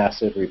this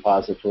massive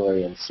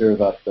repository and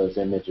serve up those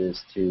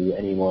images to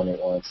anyone it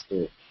wants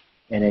to.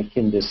 And it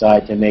can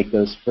decide to make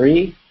those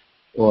free,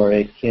 or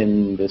it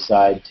can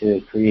decide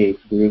to create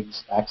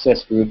groups,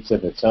 access groups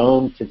of its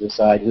own to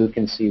decide who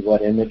can see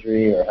what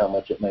imagery or how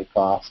much it might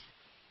cost.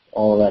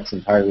 All of that's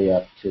entirely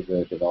up to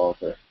the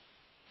developer.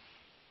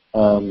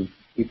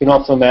 You can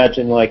also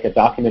imagine like a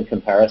document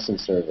comparison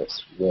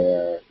service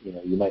where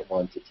you might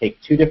want to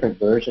take two different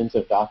versions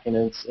of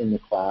documents in the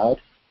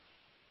cloud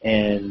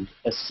and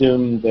let's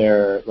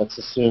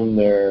assume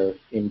they're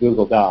in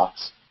Google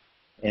Docs,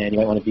 and you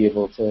might want to be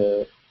able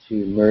to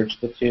merge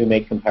the two,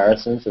 make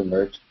comparisons, and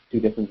merge two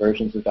different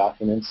versions of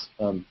documents.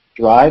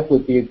 Drive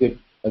would be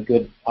a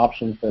good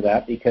option for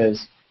that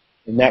because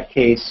in that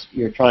case,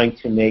 you're trying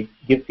to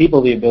give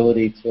people the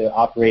ability to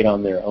operate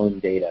on their own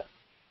data.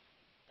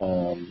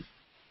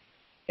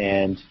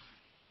 And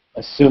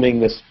assuming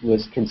this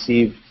was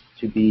conceived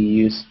to be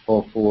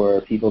useful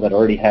for people that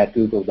already had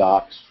Google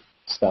Docs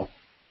stuff,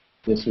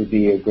 this would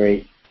be a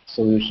great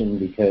solution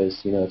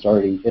because it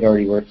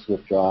already works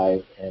with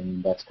Drive,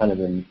 and that's kind of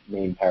the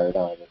main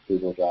paradigm of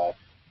Google Drive.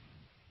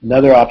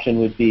 Another option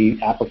would be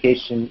App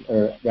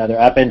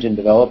Engine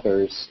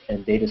developers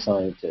and data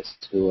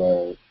scientists who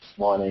are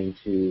wanting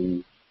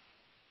to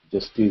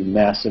just do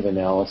massive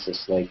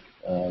analysis like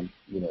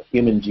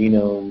human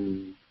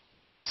genome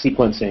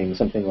sequencing,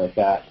 something like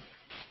that,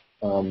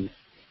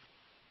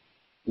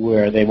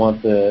 where they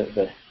want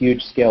the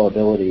huge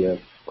scalability of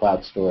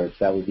cloud storage.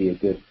 That would be a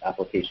good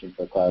application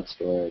for cloud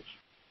storage.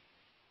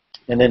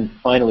 And then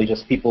finally,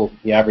 just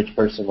the average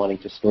person wanting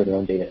to store their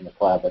own data in the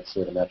cloud. That's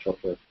sort of natural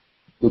for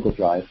Google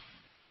Drive.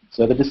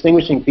 So the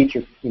distinguishing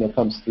feature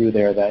comes through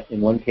there that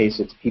in one case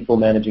it's people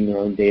managing their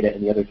own data,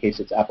 in the other case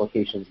it's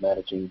applications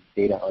managing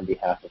data on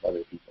behalf of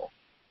other people.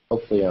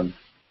 Hopefully I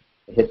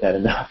hit that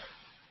enough.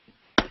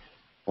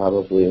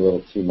 Probably a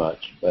little too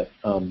much. But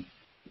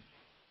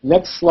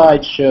next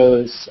slide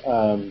shows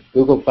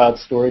Google Cloud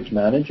Storage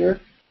Manager.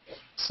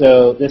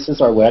 So this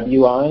is our web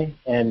UI,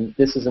 and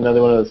this is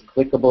another one of those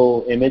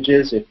clickable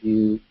images. If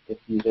you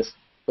just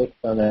click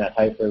on that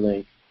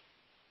hyperlink,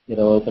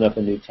 it'll open up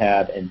a new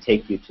tab and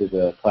take you to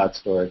the Cloud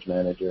Storage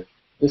Manager.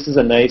 This is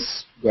a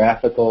nice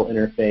graphical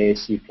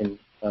interface. You can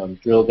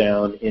drill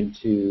down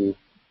into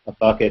a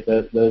bucket.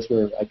 Those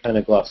I kind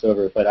of glossed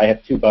over, but I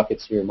have two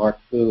buckets here, Mark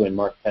Foo and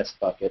Mark Test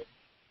bucket.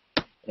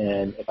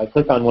 And if I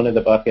click on one of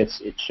the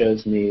buckets, it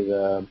shows me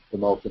the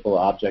multiple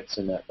objects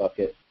in that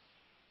bucket.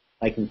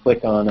 I can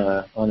click on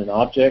an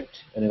object,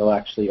 and it'll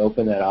actually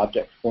open that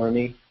object for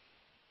me.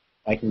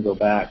 I can go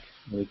back.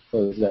 Let me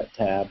close that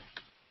tab.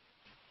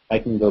 I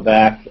can go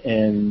back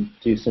and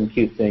do some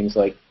cute things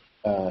like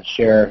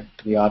share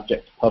the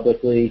object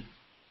publicly,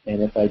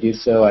 and if I do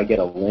so, I get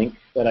a link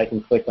that I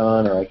can click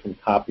on, or I can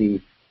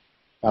copy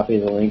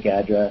the link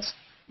address.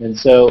 And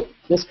so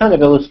this kind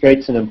of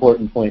illustrates an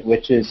important point,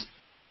 which is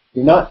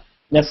you're not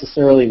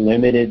necessarily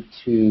limited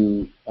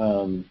to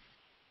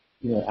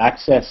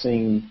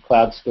accessing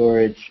cloud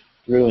storage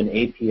through an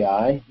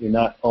API. You're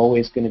not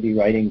always going to be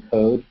writing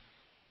code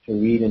to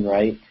read and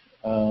write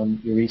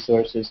your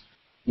resources.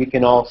 You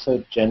can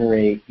also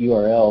generate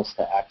URLs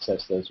to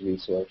access those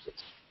resources.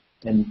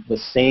 And the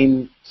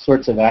same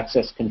sorts of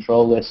access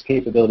control list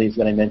capabilities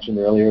that I mentioned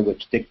earlier,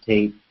 which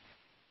dictate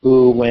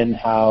who, when,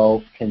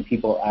 how can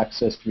people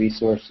access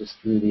resources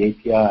through the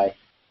API,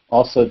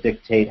 also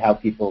dictate how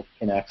people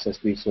can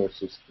access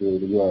resources through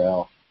the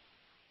URL.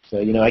 So,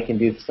 I can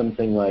do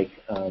something like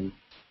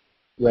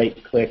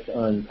right-click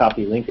on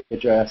copy link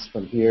address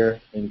from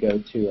here and go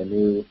to a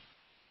new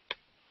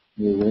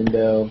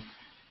window.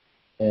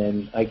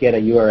 And I get a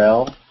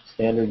URL,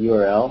 standard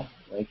URL.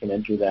 I can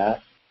enter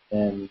that,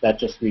 and that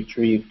just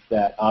retrieved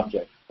that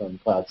object from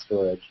cloud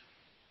storage.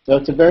 So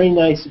it's a very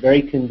nice,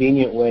 very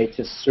convenient way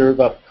to serve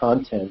up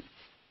content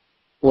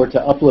or to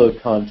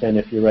upload content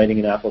if you're writing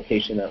an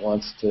application that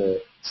wants to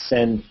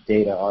send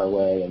data our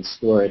way and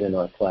store it in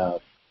our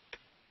cloud.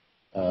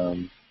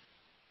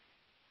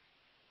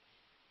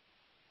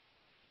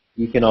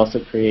 You can also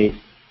create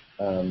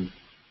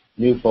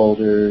new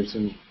folders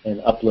and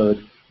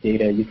upload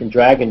data. You can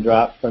drag and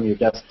drop from your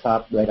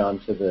desktop right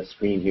onto the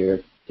screen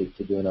here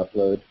to do an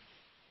upload.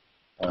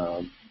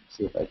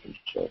 See if I can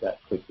show that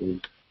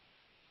quickly.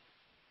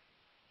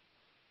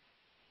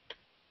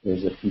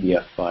 There's a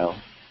PDF file,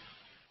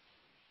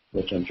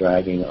 which I'm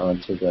dragging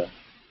onto the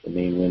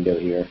main window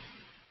here.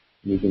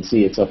 You can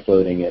see it's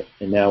uploading it,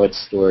 and now it's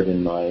stored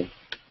in my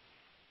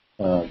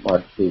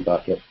marked blue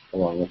bucket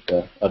along with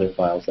the other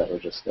files that were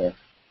just there.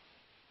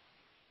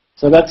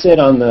 So that's it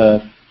on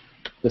the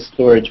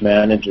storage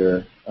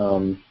manager.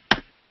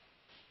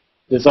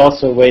 There's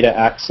also a way to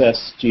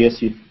access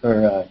GSU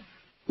or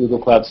Google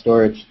Cloud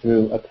Storage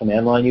through a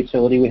command line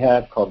utility we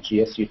have called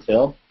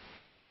gsutil.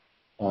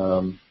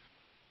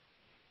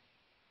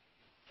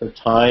 For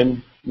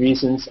time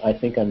reasons, I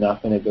think I'm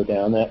not going to go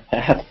down that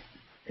path.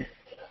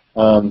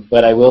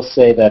 But I will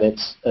say that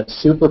it's a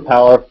super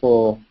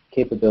powerful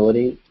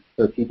capability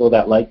for people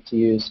that like to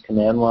use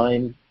command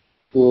line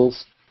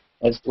tools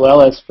as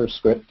well as for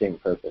scripting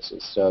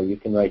purposes. So you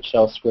can write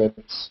shell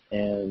scripts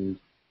and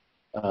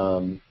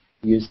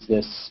use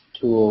this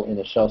tool in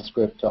a shell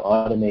script to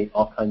automate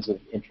all kinds of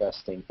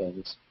interesting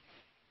things.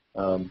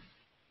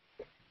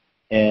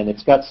 And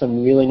it's got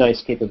some really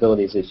nice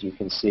capabilities, as you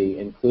can see,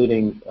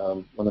 including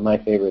one of my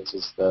favorites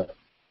is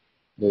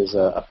there's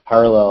a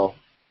parallel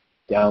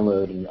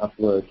download and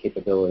upload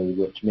capability,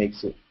 which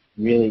makes it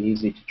really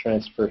easy to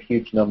transfer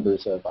huge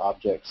numbers of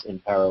objects in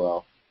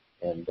parallel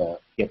and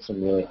get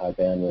some really high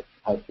bandwidth,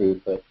 high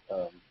throughput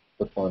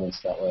performance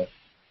that way.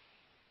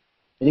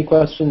 Any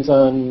questions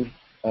on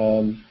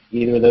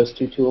either of those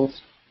two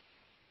tools?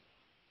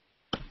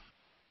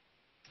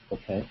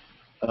 Okay.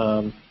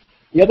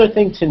 The other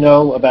thing to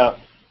know about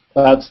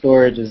cloud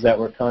storage is that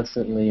we're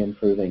constantly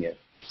improving it.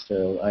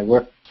 So I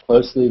work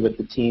closely with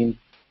the team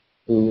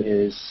who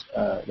is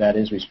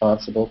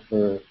responsible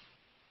for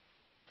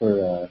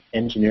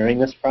engineering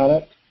this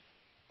product,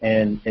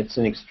 and it's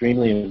an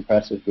extremely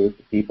impressive group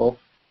of people,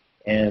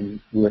 and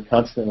we're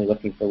constantly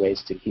looking for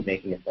ways to keep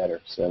making it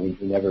better. So we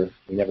never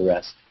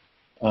rest.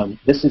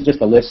 This is just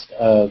a list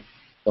of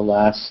the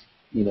last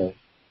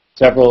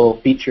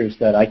several features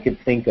that I could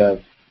think of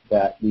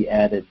that we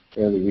added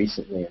fairly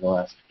recently in the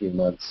last few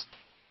months.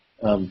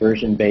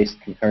 Version-based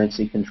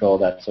concurrency control,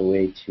 that's a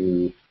way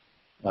to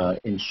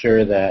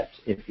ensure that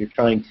if you're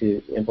trying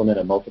to implement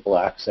a multiple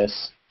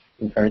access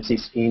concurrency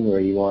scheme where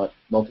you want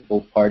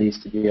multiple parties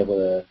to be able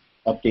to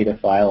update a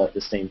file at the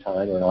same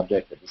time or an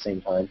object at the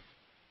same time,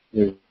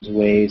 there's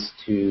ways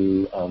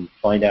to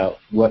find out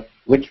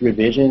which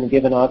revision a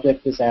given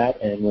object is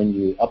at, and when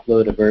you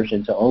upload a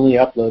version, to only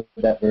upload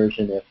that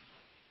version if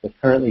the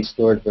currently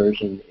stored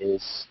version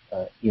is,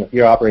 if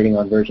you're operating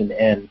on version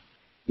N,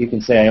 you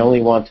can say I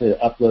only want to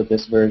upload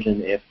this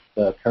version if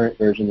the current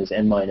version is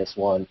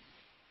N-1.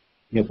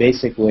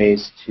 Basic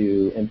ways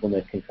to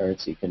implement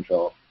concurrency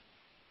control.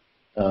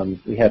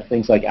 We have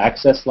things like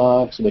access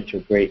logs, which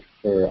are great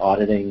for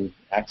auditing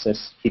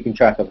access, keeping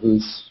track of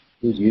who's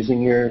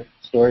using your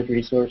storage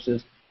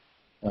resources.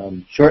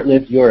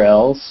 Short-lived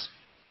URLs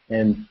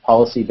and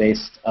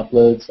policy-based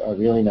uploads are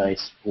really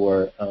nice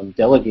for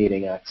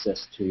delegating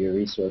access to your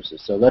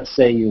resources. So let's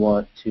say you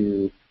want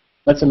to,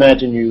 let's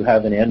imagine you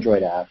have an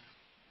Android app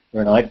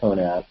or an iPhone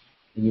app,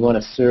 and you want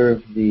to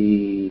serve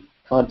the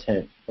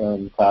content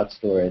from cloud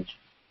storage.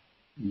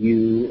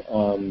 You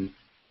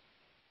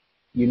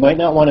might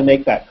not want to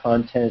make that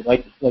content,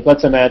 like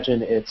let's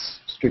imagine it's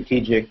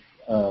strategic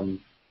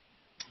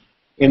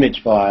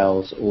image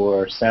files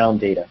or sound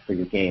data for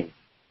your game.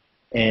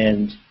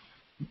 And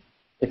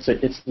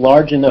it's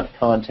large enough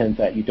content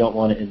that you don't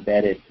want to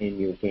embed it in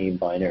your game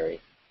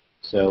binary.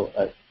 So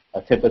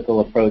a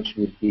typical approach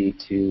would be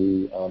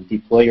to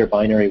deploy your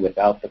binary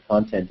without the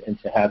content and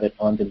to have it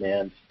on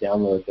demand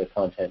download the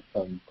content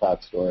from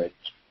cloud storage.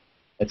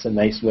 It's a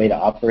nice way to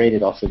operate.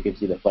 It also gives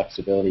you the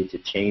flexibility to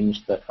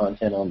change the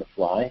content on the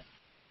fly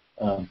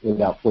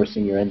without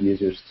forcing your end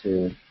users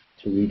to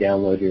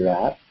re-download your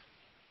app.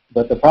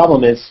 But the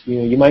problem is,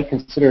 you might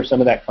consider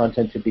some of that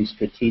content to be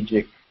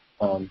strategic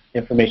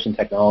information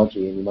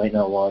technology, and you might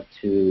not want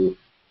to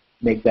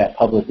make that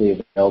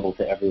publicly available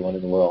to everyone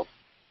in the world.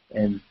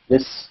 And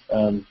these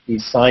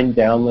signed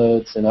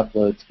downloads and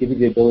uploads give you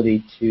the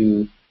ability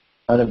to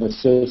kind of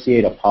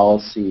associate a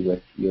policy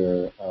with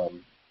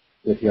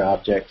your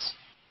objects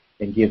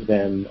and give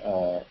them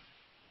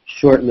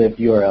short-lived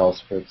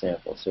URLs, for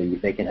example, so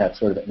they can have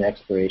sort of an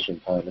expiration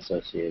time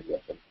associated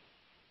with them.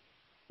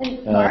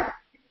 And Mark,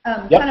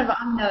 yep. Kind of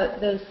on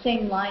those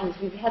same lines,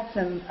 we've had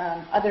some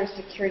other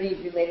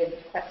security-related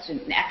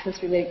questions and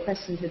access-related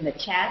questions in the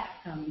chat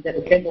that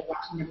people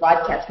watching the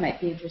broadcast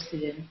might be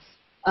interested in.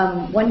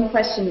 One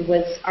question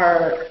was,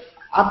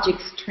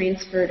 objects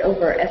transferred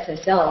over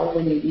SSL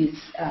when you use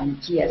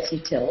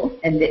GSUtil?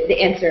 And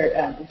the answer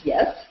is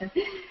yes.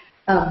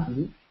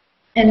 And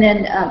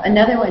then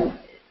another one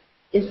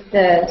is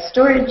the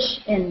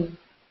storage in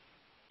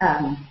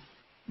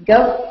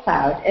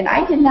GovCloud. And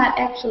I did not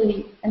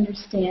actually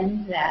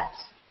understand that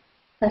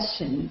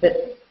question,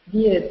 but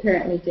Via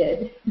apparently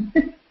did.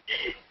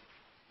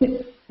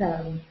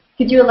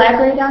 Could you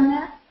elaborate on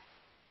that?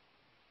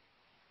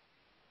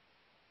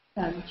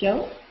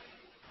 Joe?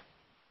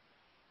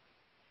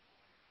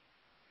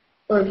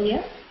 Or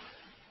Via?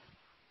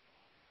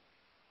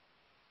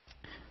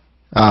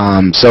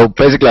 So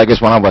basically, I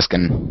guess one of us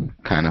can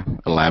kind of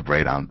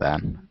elaborate on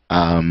that.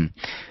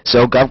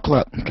 So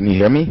GovCloud, can you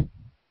hear me?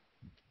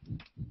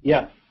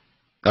 Yeah.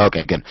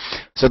 Okay, good.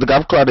 So the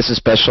GovCloud is a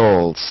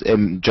special,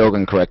 Joe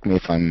can correct me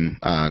if I'm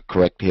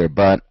correct here,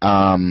 but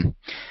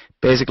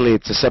basically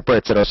it's a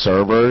separate set of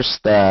servers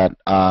that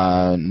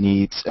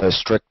needs a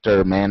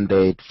stricter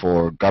mandate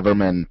for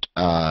government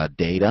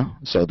data.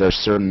 So there's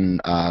certain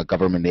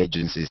government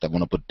agencies that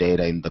want to put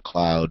data in the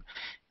cloud,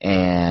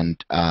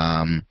 and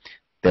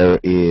there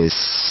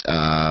is,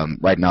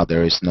 right now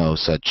there is no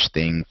such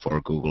thing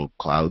for Google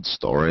Cloud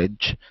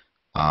Storage.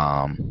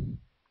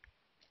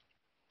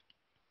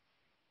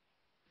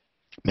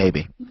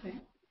 Maybe. Okay.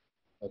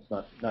 That's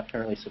not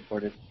currently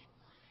supported.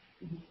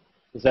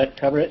 Does that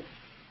cover it?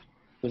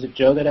 Was it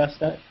Joe that asked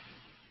that?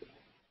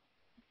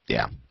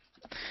 Yeah.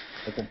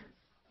 Okay.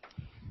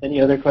 Any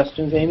other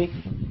questions, Amy,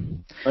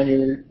 on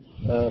your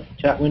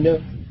chat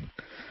window?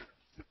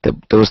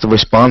 There was the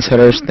response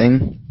headers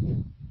thing,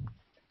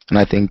 and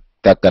I think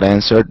that got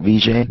answered,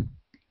 VJ.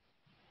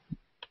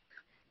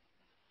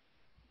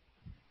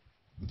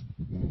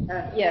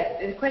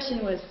 Yeah, the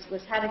question was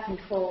how to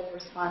control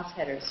response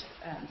headers,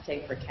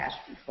 say for cache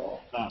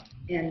control.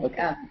 And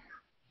okay.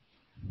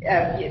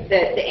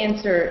 The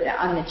answer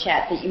on the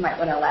chat that you might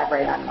want to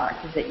elaborate on, Mark,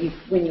 is that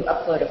when you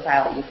upload a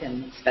file, you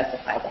can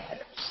specify the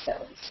headers that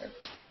will be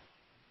served.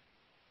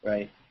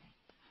 Right.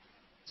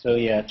 So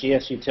yeah,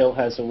 GSUtil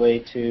has a way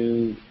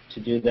to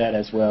do that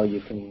as well.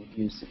 You can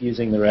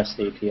using the REST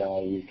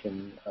API, you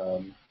can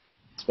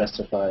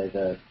specify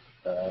the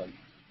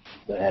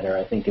header.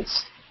 I think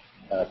it's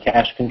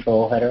cache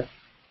control header.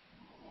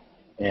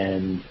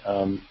 And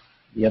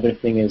the other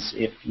thing is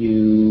if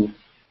you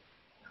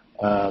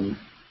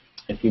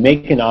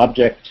make an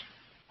object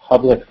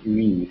public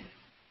read,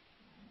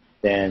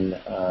 then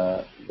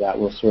that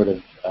will sort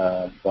of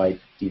by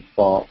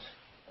default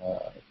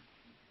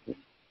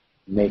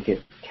make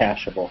it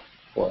cacheable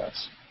for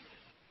us.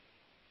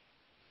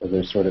 So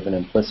there's sort of an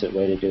implicit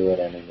way to do it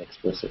and an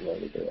explicit way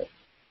to do it.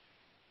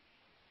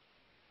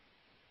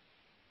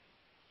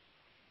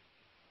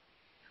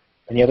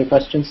 Any other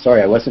questions?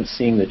 Sorry, I wasn't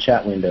seeing the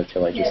chat window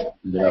till I just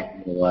opened it up a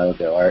little while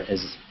ago.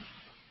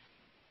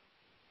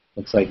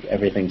 Looks like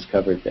everything's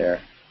covered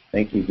there.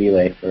 Thank you,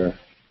 Vile,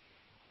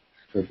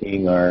 for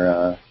being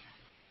our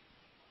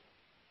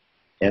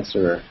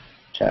answerer,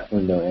 chat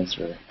window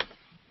answerer.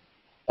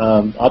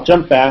 I'll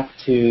jump back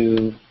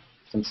to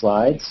some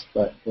slides,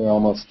 but we're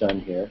almost done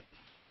here.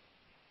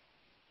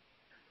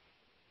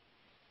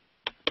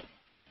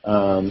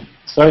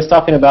 So I was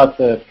talking about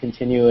the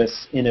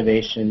continuous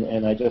innovation,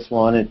 and I just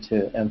wanted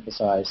to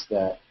emphasize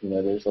that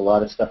there's a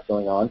lot of stuff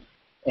going on.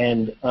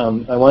 And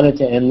I wanted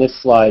to end this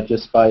slide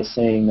just by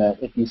saying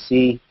that if you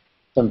see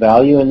some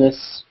value in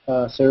this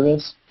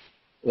service,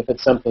 if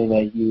it's something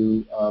that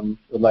you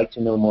would like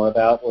to know more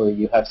about, or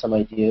you have some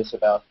ideas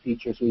about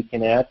features we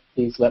can add,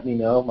 please let me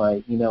know.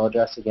 My email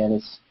address, again,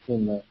 is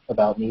in the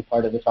About Me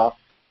part of the talk.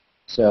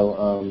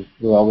 So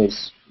we're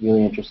always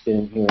really interested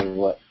in hearing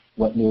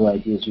what new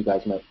ideas you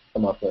guys might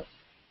come up with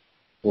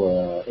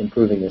for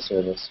improving the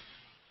service.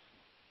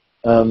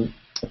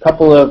 A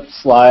couple of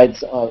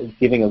slides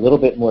giving a little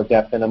bit more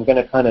depth, and I'm going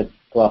to kind of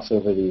gloss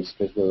over these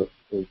because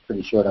we're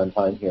pretty short on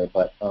time here.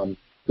 But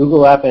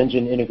Google App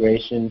Engine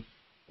integration,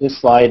 this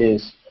slide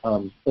is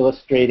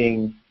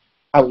illustrating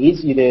how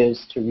easy it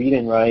is to read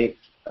and write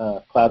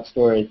cloud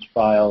storage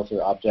files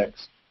or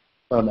objects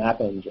from App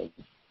Engine.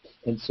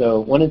 And so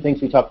one of the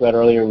things we talked about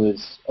earlier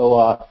was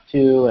OAuth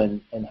 2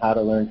 and how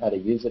to learn how to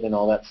use it and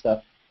all that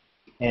stuff.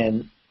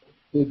 And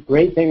the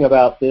great thing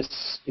about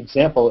this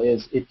example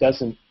is it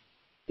does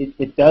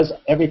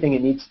everything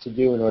it needs to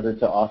do in order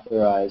to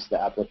authorize the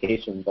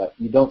application, but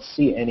you don't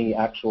see any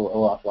actual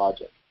OAuth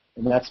logic.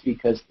 And that's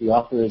because the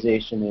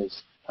authorization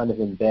is kind of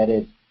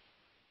embedded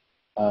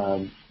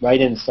right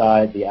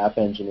inside the App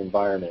Engine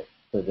environment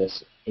for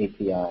this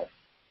API.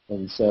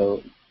 And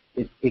so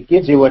it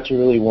gives you what you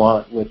really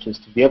want, which is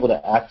to be able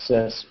to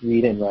access,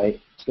 read, and write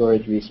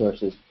storage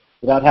resources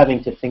without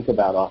having to think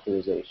about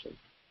authorization.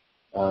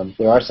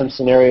 There are some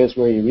scenarios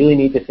where you really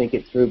need to think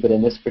it through, but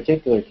in this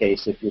particular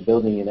case, if you're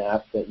building an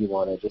app that you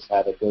want to just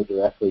have it go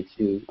directly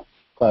to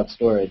cloud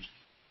storage,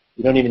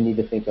 you don't even need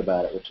to think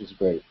about it, which is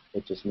great.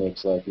 It just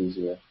makes life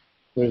easier.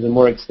 There's a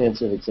more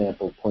extensive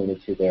example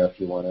pointed to there if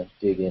you want to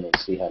dig in and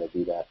see how to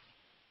do that.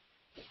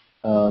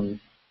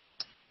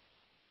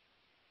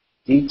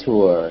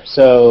 Detour.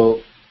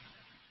 So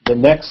the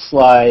next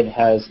slide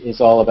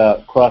is all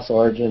about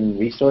cross-origin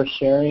resource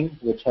sharing,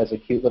 which has a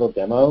cute little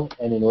demo.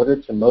 And in order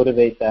to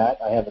motivate that,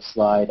 I have a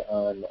slide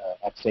on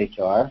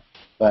XHR.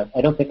 But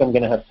I don't think I'm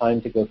going to have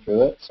time to go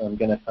through it, so I'm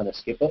going to kind of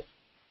skip it.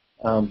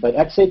 But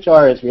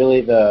XHR is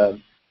really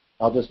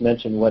I'll just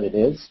mention what it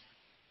is.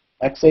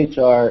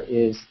 XHR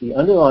is the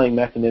underlying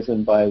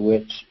mechanism by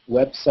which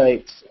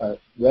websites,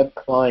 web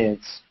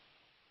clients,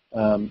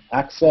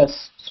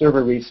 access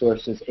server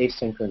resources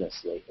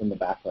asynchronously in the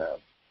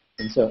background.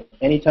 And so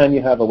anytime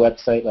you have a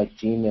website like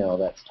Gmail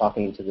that's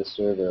talking to the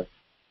server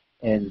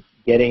and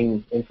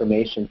getting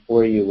information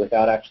for you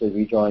without actually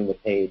redrawing the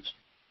page,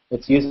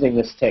 it's using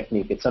this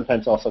technique. It's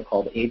sometimes also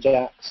called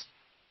AJAX,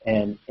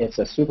 and it's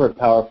a super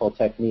powerful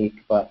technique,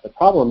 but the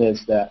problem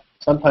is that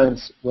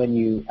sometimes when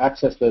you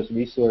access those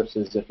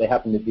resources, if they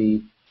happen to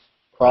be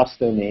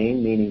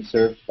cross-domain, meaning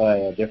served by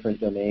a different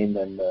domain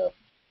than the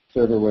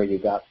server where you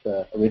got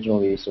the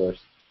original resource,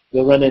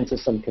 you'll run into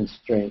some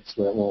constraints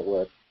where it won't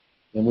work.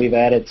 And we've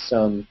added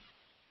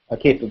a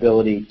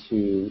capability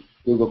to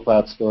Google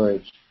Cloud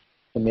Storage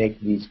to make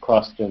these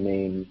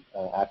cross-domain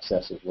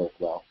accesses work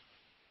well.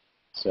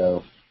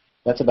 So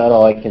that's about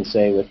all I can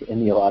say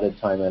within the allotted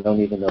time. I don't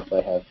even know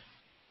if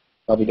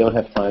probably don't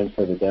have time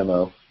for the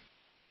demo.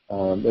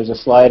 There's a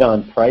slide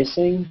on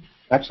pricing.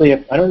 Actually,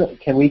 I don't know,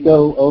 can we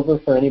go over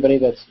for anybody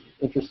that's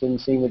interested in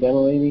seeing the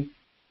demo, Amy?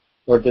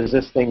 Or does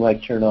this thing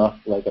like turn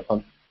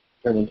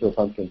into a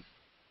pumpkin?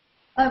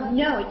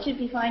 No, it should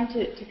be fine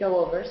to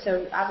go over.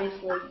 So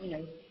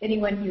obviously,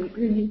 anyone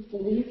who needs to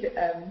leave,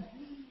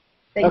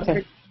 thanks for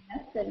joining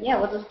us. And yeah,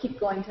 we'll just keep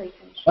going until you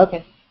finish.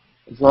 Okay.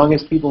 As long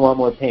as people want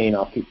more pain,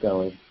 I'll keep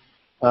going.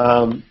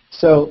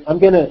 So I'm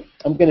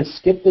gonna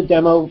skip the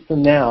demo for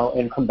now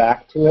and come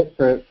back to it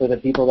for the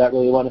people that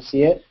really want to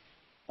see it.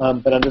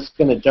 But I'm just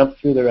gonna jump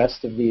through the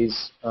rest of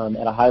these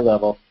at a high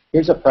level.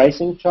 Here's a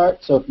pricing chart.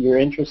 So if you're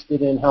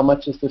interested in how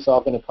much is this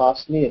all going to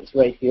cost me, it's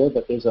right here.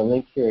 But there's a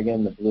link here.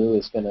 Again, the blue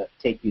is going to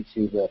take you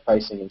to the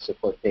pricing and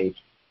support page.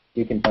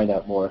 You can find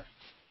out more.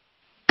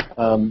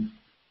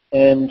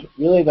 And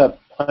really the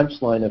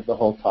punchline of the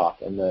whole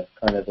talk and the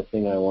kind of the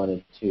thing I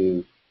wanted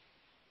to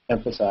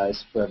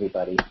emphasize for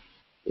everybody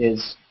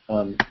is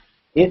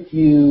if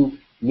you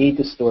need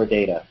to store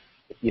data,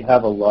 if you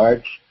have a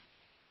large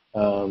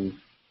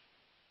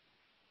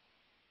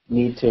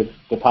need to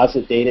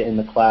deposit data in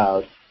the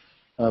cloud,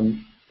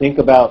 think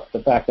about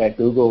the fact that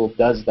Google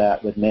does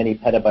that with many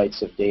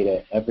petabytes of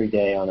data every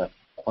day on a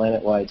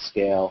planet-wide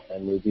scale,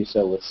 and we do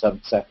so with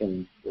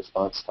sub-second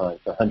response time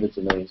for hundreds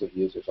of millions of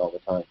users all the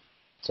time.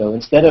 So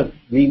instead of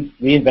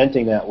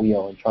reinventing that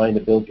wheel and trying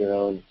to build your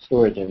own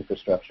storage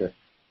infrastructure,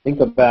 think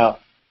about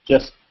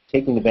just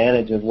taking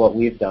advantage of what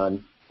we've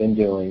been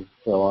doing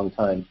for a long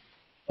time,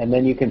 and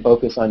then you can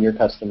focus on your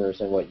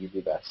customers and what you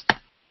do best.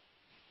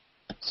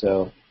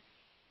 So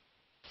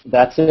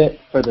that's it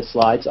for the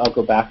slides. I'll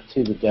go back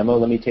to the demo.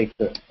 Let me take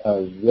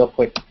a real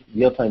quick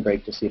real-time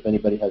break to see if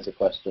anybody has a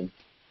question.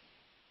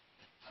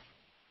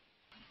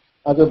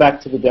 I'll go back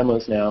to the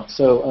demos now.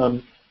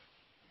 So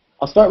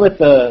I'll start with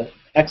the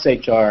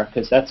XHR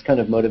because that's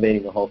kind of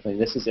motivating the whole thing.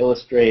 This is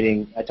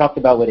illustrating, I talked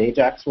about what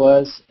AJAX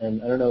was,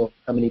 and I don't know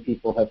how many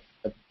people have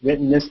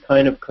written this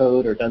kind of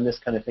code or done this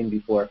kind of thing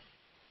before.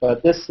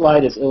 But this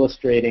slide is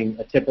illustrating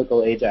a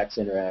typical AJAX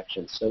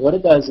interaction. So what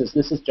it does is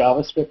this is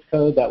JavaScript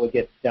code that would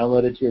get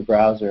downloaded to your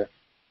browser,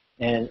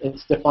 and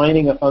it's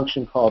defining a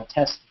function called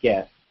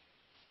testGet.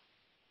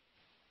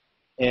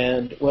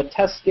 And what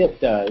testGet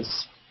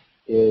does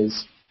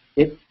is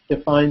it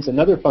defines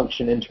another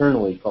function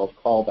internally called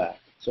callback.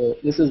 So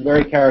this is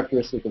very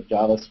characteristic of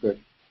JavaScript,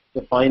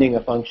 defining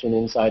a function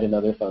inside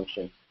another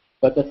function.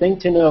 But the thing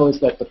to know is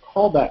that the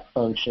callback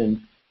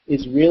function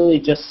is really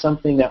just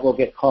something that will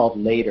get called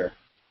later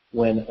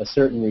when a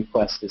certain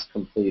request is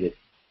completed.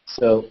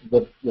 So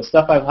the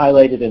stuff I've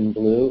highlighted in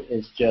blue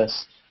is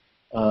just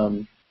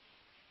kind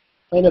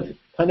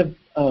of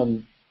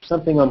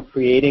something I'm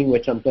creating,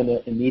 which I'm going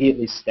to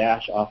immediately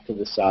stash off to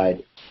the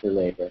side for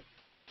later.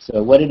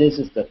 So what it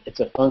is that it's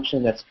a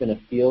function that's going to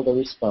field a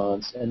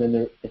response, and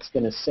then it's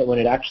going to say, when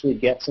it actually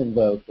gets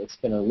invoked, it's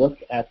going to look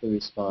at the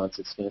response.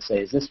 It's going to say,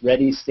 is this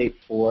ready state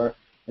 4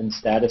 and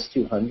status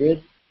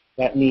 200?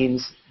 That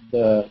means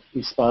the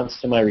response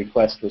to my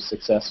request was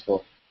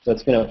successful. So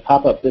it's going to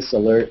pop up this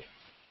alert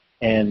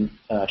and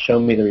show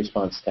me the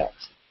response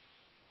text.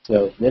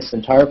 So this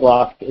entire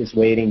block is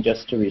waiting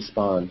just to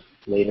respond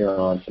later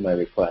on to my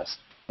request.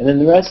 And then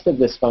the rest of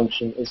this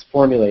function is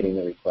formulating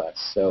the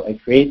request. So I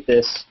create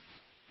this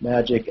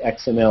magic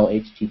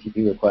XML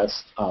HTTP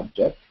request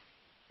object,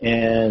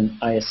 and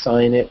I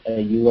assign it a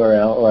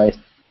URL, or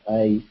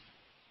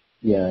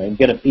I'm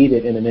going to feed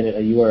it in a minute a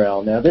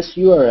URL. Now this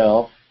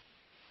URL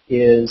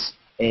is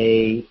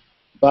a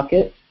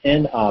bucket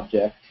and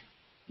object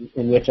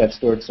in which I've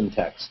stored some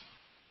text.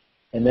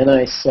 And then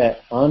I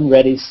set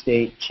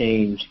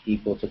onReadyStateChange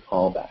equal to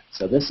callback.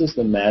 So this is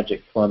the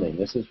magic plumbing.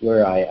 This is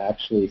where I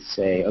actually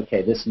say,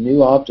 okay, this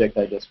new object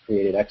I just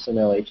created,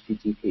 XML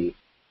HTTP,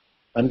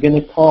 I'm going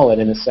to call it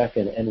in a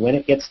second, and when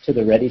it gets to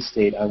the ready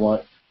state, I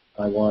want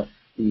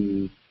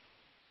the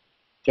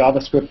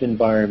JavaScript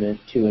environment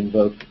to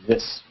invoke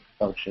this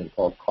function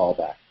called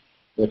callback,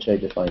 which I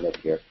defined up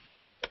here.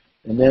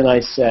 And then I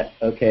set,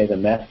 okay, the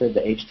method,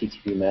 the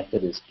HTTP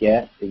method is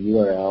get. The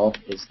URL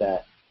is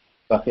that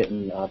bucket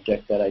and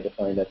object that I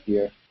defined up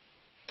here.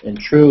 And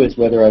true is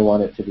whether I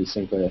want it to be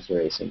synchronous or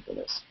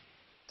asynchronous.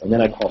 And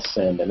then I call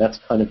send, and that's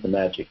kind of the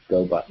magic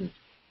go button,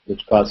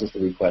 which causes the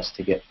request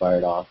to get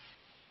fired off.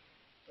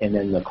 And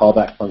then the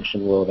callback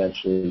function will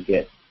eventually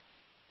get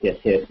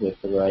hit with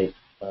the right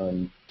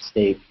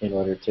state in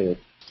order to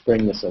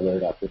bring this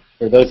alert up.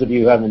 For those of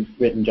you who haven't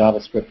written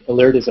JavaScript,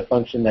 alert is a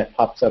function that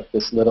pops up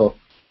this little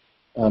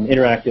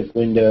interactive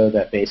window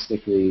that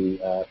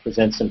basically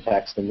presents some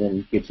text and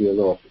then gives you a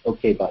little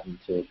OK button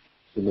to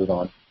move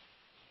on.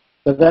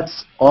 So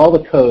that's all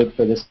the code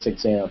for this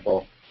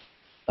example,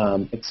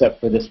 except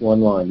for this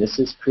one line. This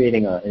is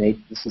creating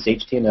this is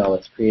HTML.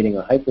 It's creating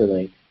a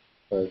hyperlink,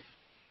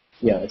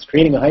 it's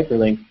creating a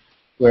hyperlink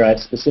where I've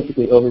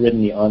specifically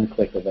overridden the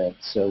onClick event.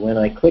 So when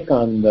I click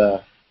on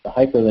the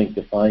hyperlink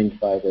defined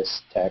by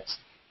this text,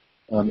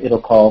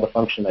 it'll call the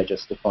function I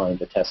just defined,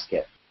 the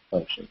testGet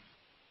function.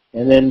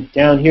 And then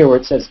down here where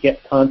it says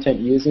get content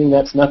using,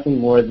 that's nothing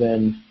more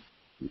than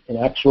an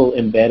actual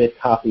embedded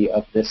copy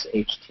of this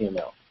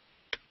HTML.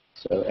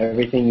 So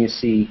everything you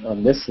see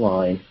on this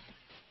line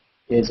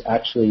is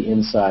actually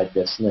inside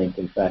this link.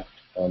 In fact,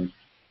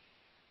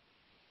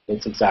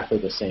 it's exactly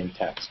the same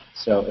text.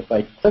 So if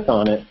I click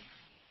on it,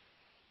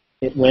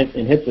 it went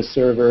and hit the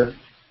server,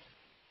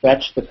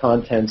 fetched the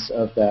contents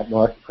of that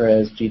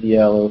markpres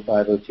GDL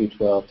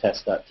 050212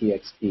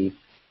 test.txt,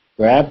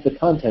 grabbed the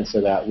contents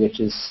of that,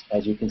 which is,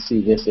 as you can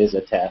see, this is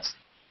a test,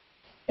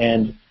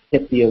 and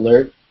hit the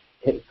alert,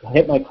 hit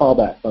my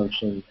callback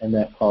function, and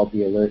that called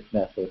the alert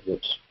method,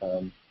 which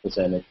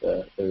presented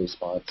the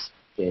response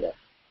data.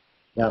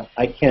 Now,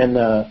 I can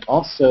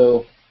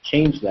also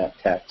change that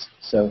text.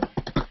 So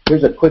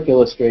here's a quick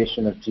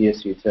illustration of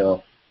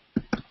gsutil.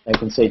 I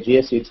can say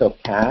gsutil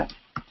cat.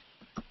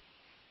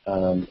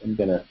 I'm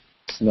going to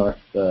snarf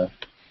the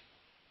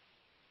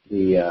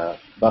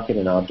bucket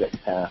and object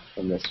path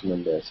from this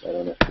window, so I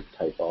don't have to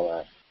type all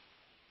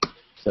that.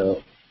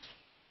 So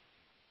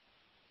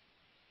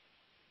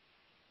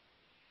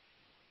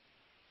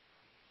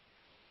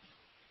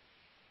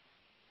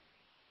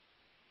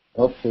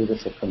hopefully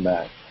this will come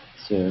back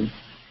soon.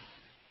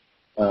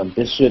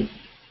 This should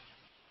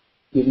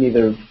give me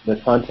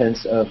the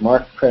contents of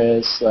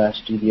markpres /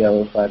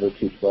 GDL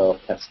 050212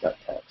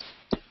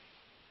 test.txt.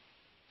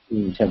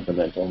 Being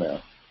temperamental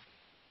now.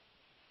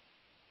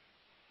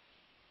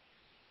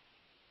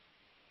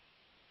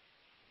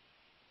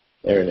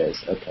 There it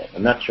is. Okay.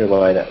 I'm not sure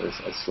why that was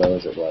as slow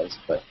as it was,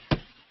 but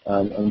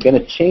I'm going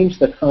to change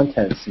the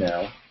contents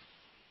now.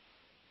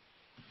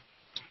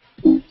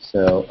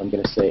 So I'm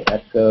going to say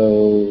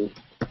echo,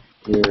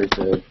 here's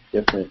a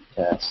different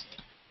test.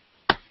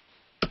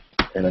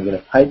 And I'm going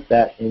to pipe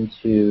that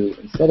into,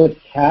 instead of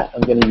cat,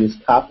 I'm going to use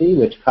copy,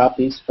 which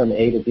copies from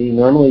A to B.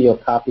 Normally you'll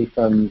copy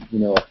from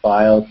a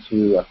file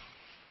to a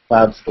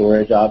cloud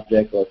storage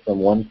object or from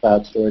one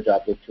cloud storage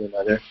object to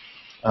another.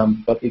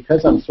 But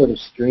because I'm sort of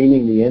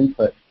streaming the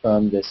input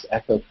from this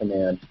echo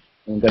command,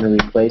 I'm going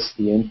to replace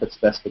the input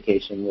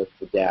specification with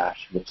the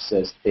dash, which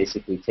says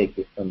basically take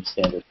it from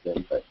standard to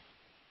input.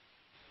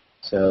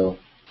 So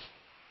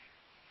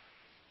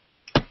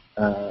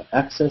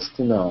access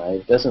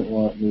denied doesn't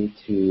want me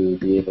to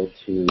be able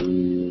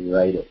to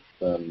write it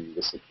from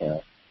this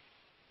account.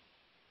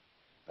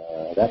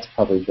 That's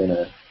probably going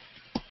to...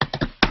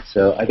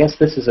 So I guess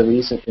this is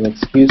an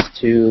excuse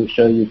to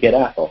show you get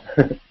Apple.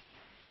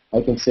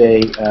 I can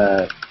say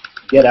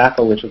get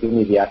Apple, which will give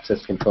me the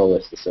access control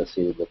list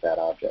associated with that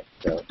object.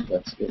 So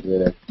let's get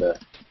rid of the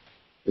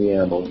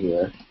preamble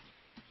here.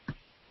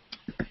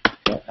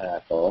 Get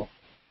Apple.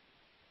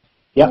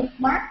 Yep.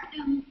 Mark,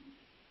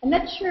 I'm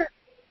not sure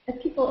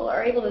if people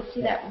are able to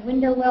see that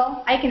window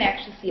well. I can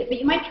actually see it, but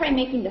you might try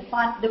making the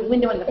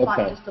window and the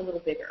font just a little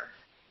bigger.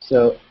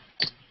 So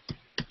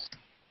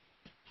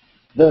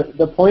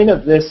the point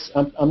of this,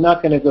 I'm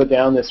not going to go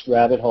down this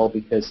rabbit hole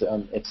because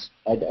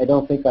I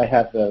don't think I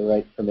have the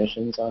right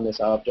permissions on this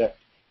object.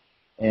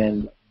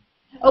 And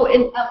oh,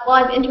 and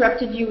while I've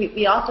interrupted you,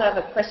 we also have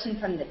a question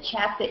from the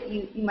chat that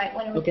you might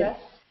want to address.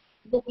 Okay.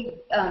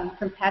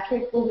 From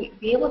Patrick, will we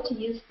be able to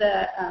use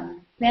the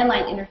command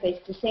line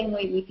interface the same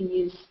way we can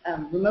use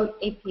remote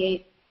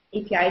API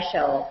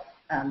shell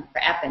for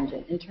App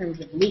Engine in terms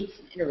of loops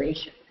and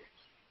iteration?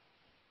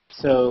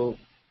 So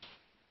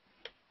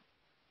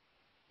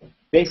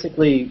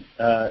basically,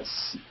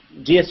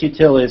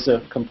 gsutil is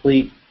a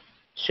complete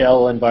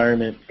shell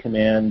environment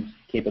command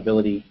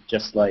capability,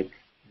 just like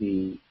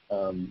the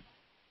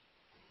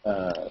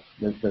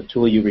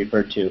tool you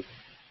referred to.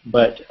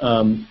 But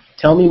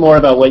tell me more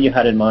about what you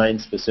had in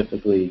mind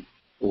specifically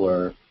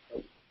for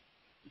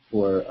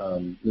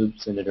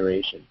loops and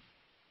iteration.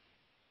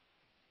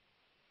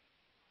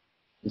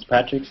 Is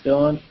Patrick still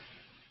on?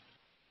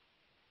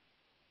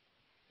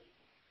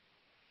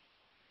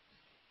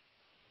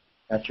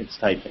 Patrick's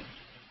typing.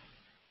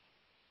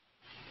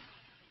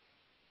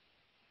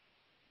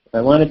 I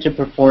wanted to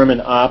perform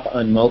an op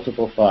on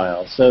multiple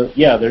files. So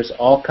yeah, there's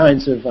all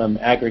kinds of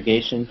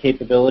aggregation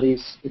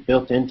capabilities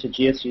built into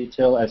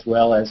GSUtil, as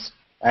well as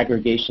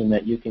aggregation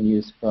that you can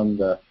use from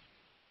the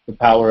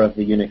power of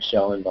the Unix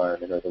shell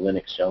environment or the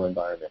Linux shell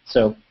environment.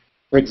 So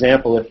for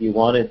example, if you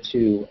wanted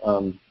to,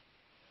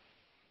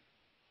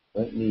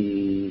 let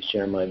me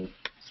share my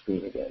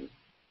screen again.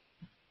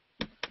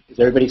 Is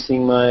everybody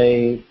seeing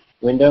my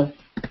window?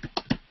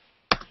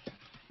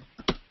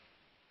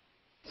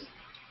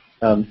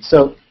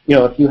 So, you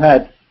know, if you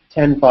had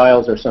 10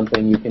 files or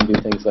something, you can do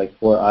things like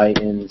for I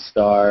in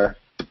star,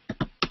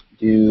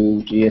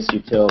 do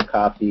gsutil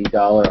copy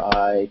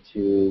 $I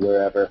to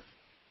wherever.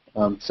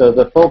 So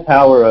the full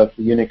power of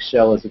the Unix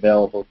shell is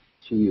available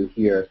to you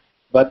here.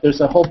 But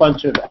there's a whole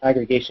bunch of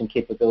aggregation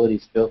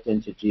capabilities built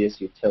into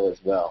gsutil as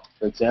well.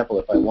 For example,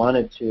 if I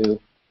wanted to,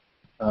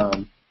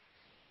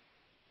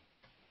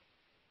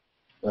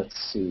 let's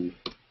see.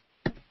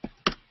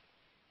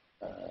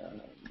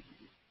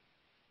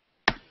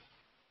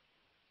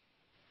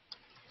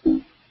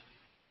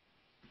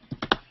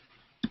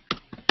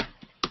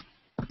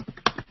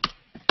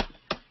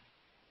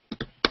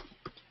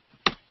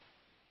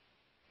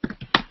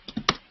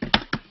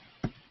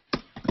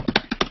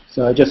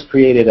 So I just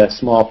created a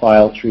small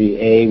file tree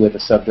A with a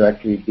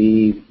subdirectory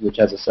B, which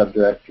has a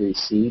subdirectory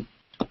C,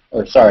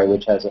 or sorry,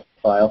 which has a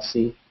file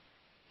C,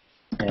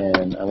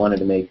 and I wanted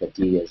to make a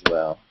D as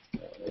well. So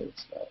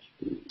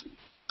A/B.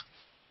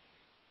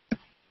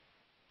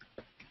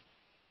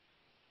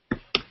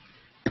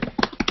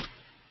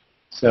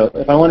 So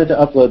if I wanted to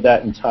upload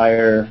that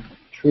entire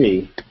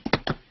tree,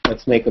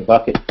 let's make a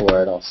bucket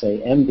for it. I'll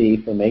say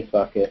MB for make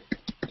bucket,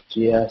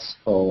 GS :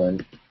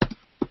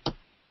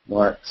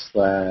 mark /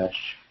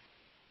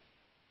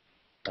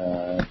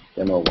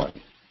 demo1.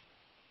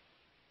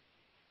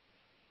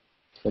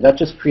 So that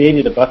just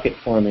created a bucket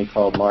for me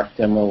called mark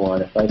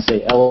demo1. If I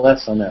say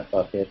ls on that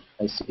bucket,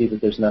 I see that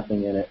there's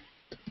nothing in it.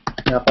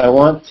 Now if I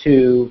want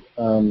to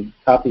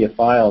copy a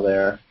file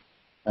there,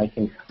 I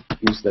can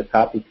use the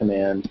copy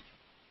command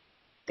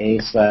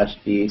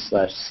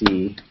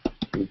A/B/C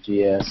to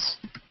GS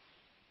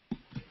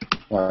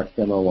mark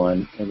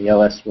demo1, and the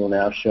ls will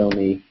now show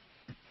me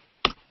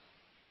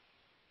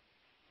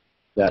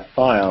that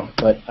file.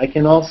 But I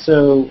can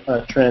also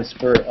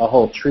transfer a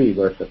whole tree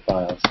worth of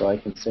files. So I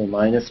can say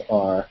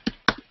 -R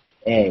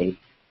A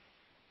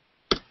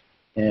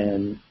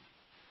and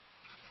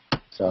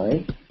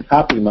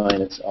copy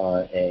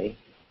 -R A,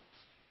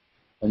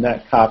 and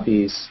that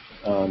copies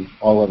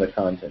all of the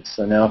contents.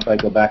 So now if I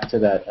go back to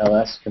that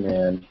ls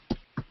command,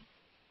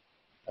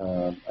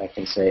 I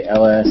can say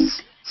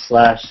ls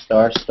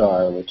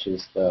 /*, which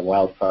is the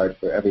wildcard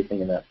for everything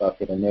in that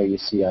bucket. And there you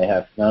see I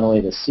have not only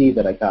the C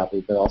that I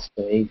copied, but also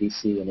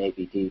ABC and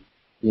ABD,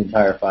 the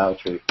entire file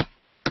tree.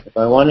 If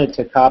I wanted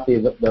to copy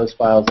those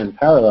files in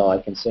parallel, I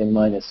can say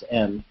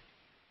 -M,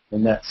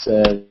 and that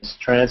says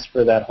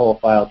transfer that whole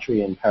file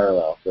tree in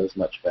parallel. It goes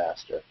much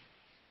faster.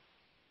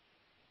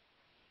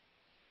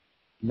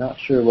 Not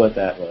sure what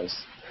that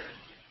was.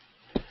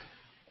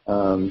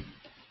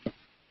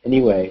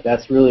 Anyway,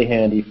 that's really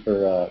handy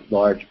for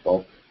large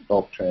bulk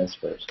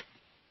transfers.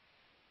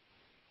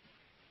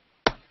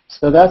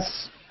 So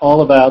that's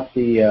all about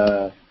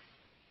the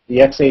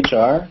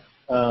XHR.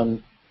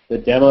 The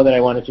demo that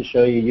I wanted to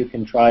show you, you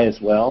can try as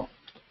well.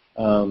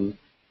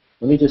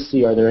 Let me just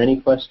see, are there any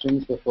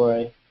questions before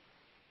I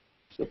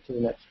skip to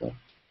the next one?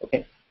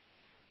 Okay.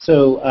 So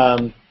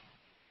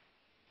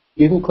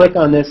you can click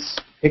on this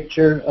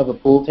picture of a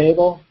pool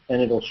table,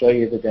 and it'll show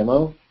you the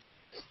demo.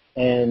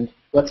 And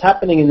what's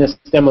happening in this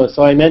demo,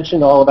 so I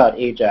mentioned all about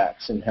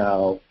AJAX and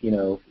how, you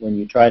know, when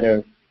you try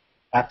to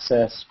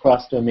access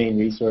cross-domain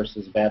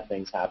resources, bad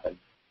things happen.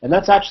 And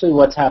that's actually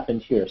what's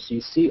happened here. So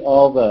you see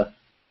all the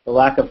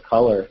lack of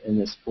color in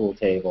this pool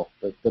table.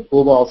 The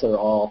pool balls are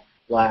all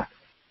black,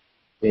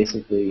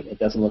 basically. It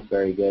doesn't look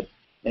very good.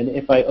 And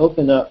if I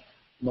open up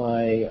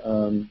my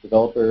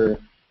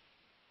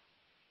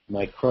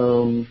my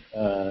Chrome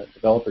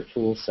developer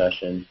tools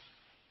session,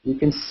 you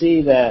can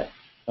see that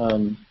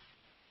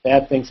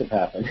bad things have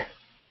happened.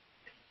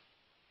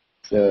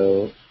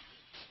 So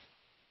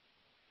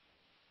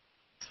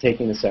it's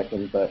taking a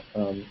second, but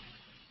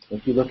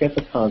if you look at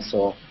the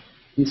console,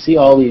 you see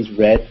all these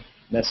red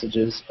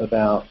messages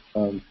about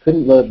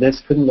couldn't load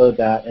this, couldn't load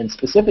that, and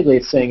specifically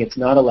it's saying it's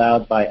not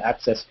allowed by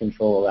access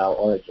control allow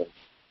origin.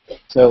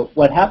 So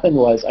what happened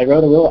was I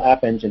wrote a little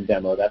App Engine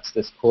demo. That's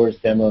this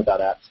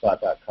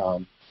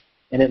corsdemo.appspot.com,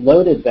 and it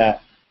loaded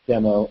that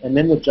demo, and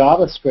then the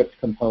JavaScript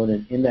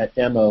component in that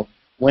demo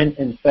went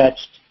and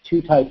fetched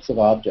two types of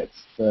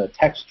objects: the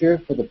texture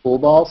for the pool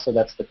balls, so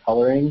that's the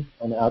coloring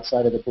on the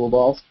outside of the pool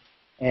balls,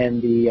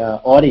 and the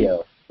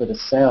audio for the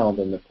sound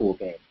in the pool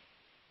game.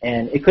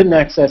 And it couldn't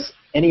access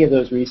any of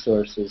those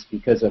resources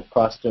because of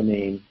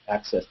cross-domain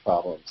access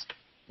problems.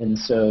 And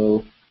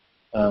so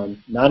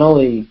not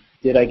only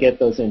did I get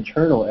those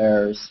internal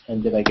errors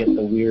and did I get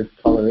the weird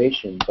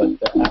coloration, but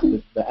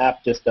the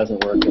app just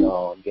doesn't work at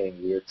all. I'm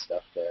getting weird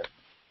stuff there.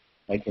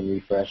 I can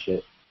refresh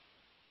it,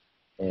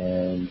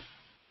 and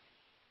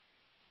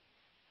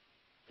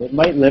It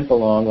might limp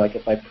along, like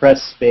if I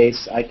press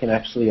space, I can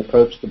actually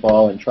approach the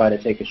ball and try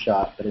to take a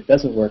shot, but it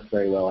doesn't work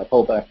very well. I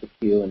pull back the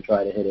cue and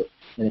try to hit it,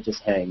 and it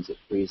just hangs, it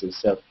freezes.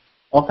 So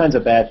all kinds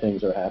of bad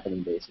things are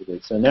happening, basically.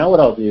 So now what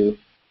I'll do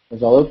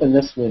is I'll open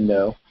this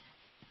window.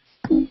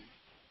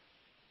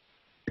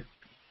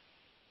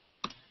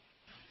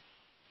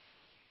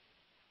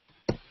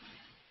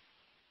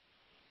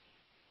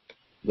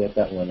 Get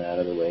that one out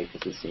of the way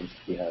because it seems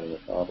to be having a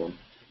problem.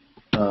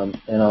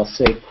 And I'll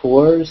say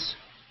cores.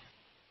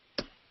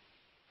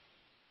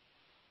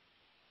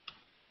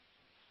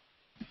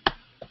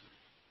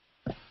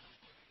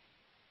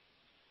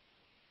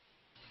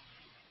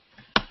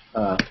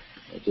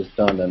 It just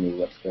dawned on me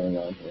what's going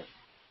on here.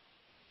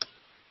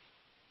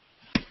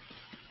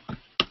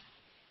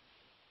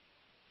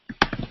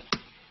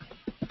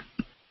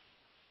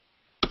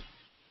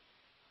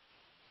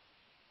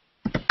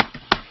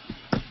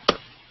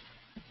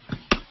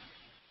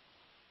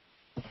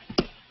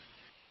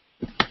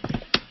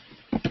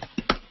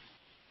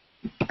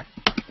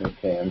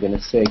 Okay, I'm going to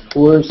say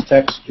cores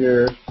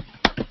texture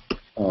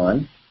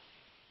on.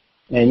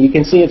 And you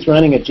can see it's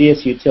running a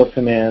gsutil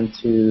command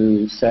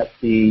to set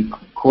the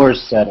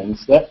cores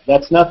settings.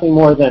 That's nothing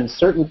more than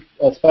certain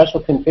special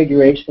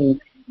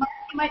configuration. You might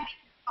make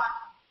your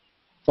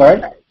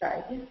font. Sorry?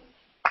 Sorry. You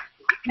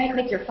might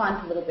make your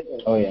font a little bit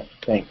bigger. Oh yeah,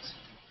 thanks.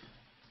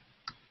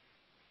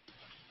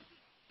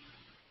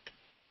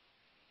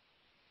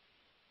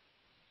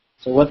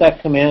 So what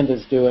that command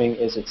is doing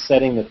is it's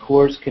setting the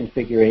cores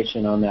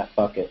configuration on that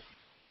bucket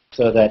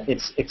so that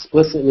it's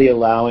explicitly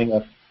allowing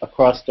a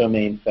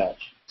cross-domain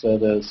fetch. So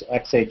those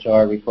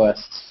XHR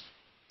requests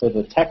for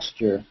the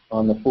texture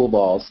on the pool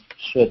balls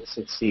should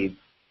succeed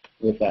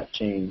with that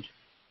change.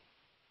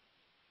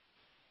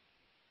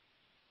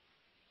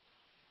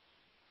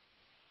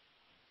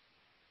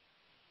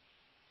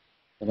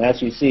 And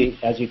as you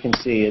can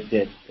see, it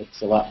did.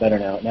 It's a lot better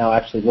now. It now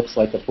actually looks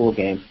like a pool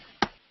game.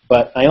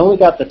 But I only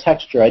got the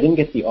texture. I didn't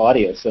get the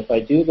audio. So if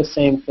I do the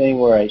same thing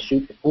where I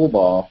shoot the pool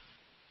ball,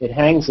 it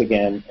hangs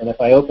again, and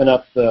if I open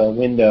up the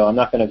window, I'm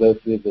not going to go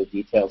through the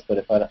details, but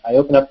if I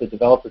open up the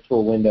developer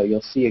tool window,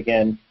 you'll see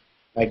again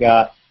I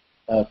got,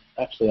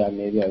 actually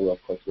maybe I will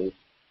quickly,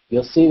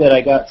 you'll see that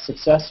I got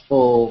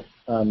successful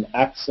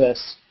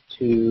access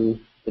to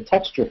the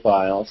texture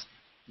files,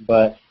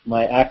 but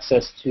my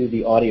access to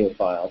the audio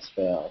files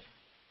failed.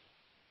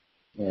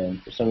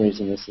 And for some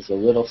reason this is a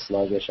little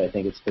sluggish. I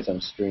think it's because I'm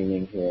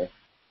streaming here.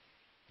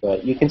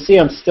 But you can see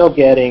I'm still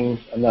getting,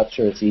 I'm not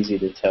sure it's easy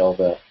to tell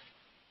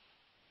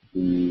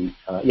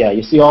yeah,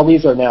 you see all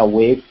these are now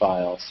WAV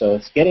files. So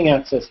it's getting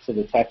access to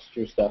the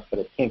texture stuff, but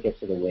it can't get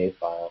to the WAV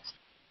files.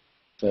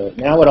 So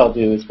now what I'll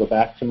do is go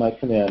back to my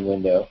command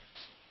window,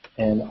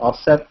 and I'll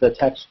set the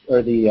text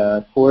or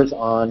the cores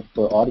on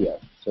for audio.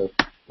 So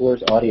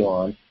cores audio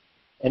on.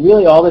 And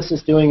really all this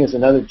is doing is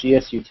another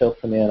gsutil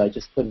command. I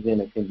just put it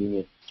in a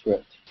convenient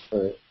script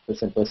for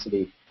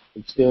simplicity.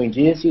 It's doing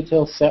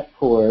gsutil set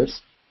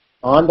cores.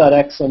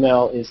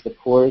 On.xml is the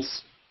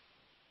cores,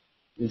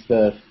 is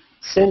the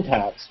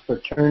syntax for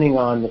turning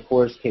on the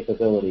cores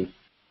capability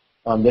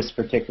on this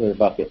particular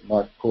bucket,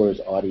 marked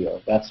cores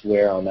audio. That's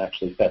where I'm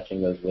actually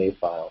fetching those WAV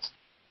files.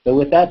 So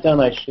with that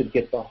done, I should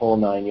get the whole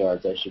 9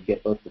 yards. I should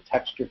get both the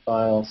texture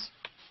files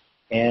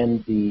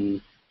and the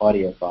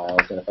audio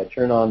files. And if I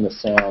turn on the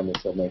sound,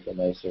 this will make a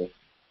nicer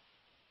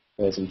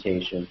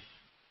presentation.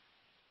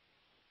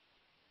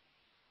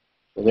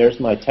 So there's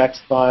my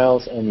text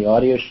files, and the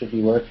audio should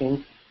be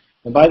working.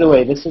 And by the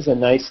way, this is a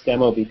nice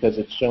demo because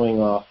it's showing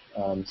off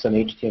some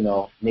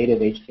HTML, native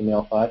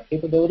HTML5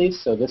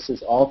 capabilities. So this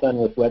is all done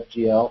with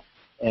WebGL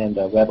and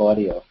Web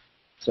Audio.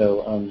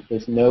 So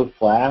there's no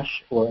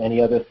Flash or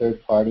any other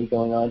third party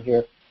going on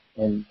here.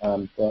 And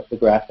the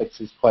graphics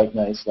is quite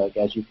nice. Like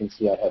as you can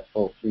see, I have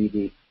full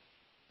 3D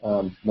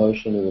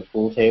motion of the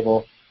pool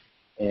table.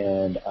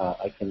 And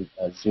I can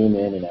zoom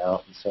in and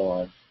out and so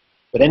on.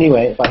 But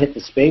anyway, if I hit the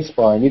space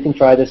bar, and you can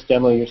try this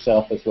demo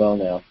yourself as well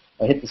now.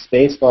 If I hit the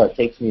space bar, it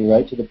takes me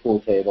right to the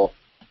pool table.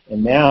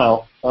 And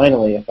now,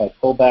 finally, if I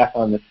pull back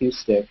on the cue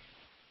stick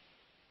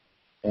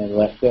and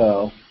let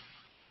go,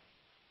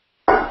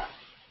 that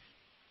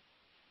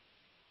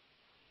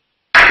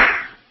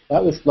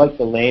was like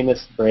the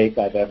lamest break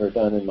I've ever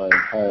done in my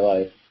entire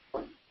life.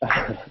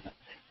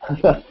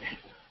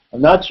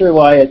 I'm not sure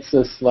why it's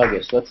so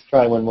sluggish. Let's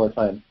try one more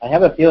time. I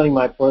have a feeling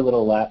my poor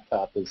little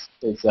laptop is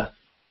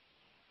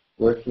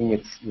working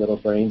its little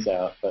brains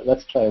out, but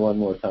let's try one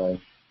more time.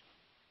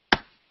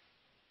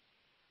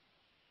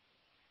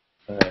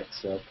 All right,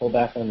 so pull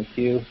back on the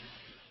cue.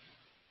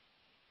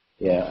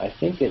 Yeah, I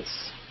think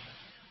it's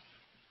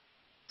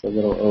a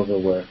little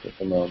overworked at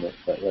the moment,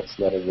 but let's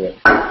let it rip.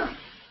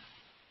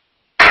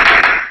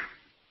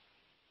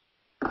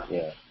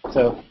 Yeah,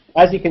 so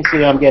as you can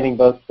see, I'm getting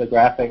both the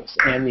graphics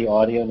and the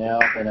audio now,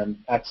 and I'm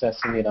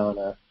accessing it on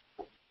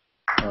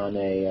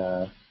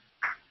a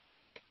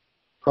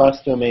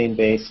cross-domain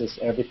basis.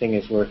 Everything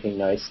is working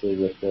nicely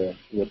with the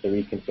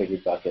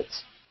reconfigured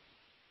buckets.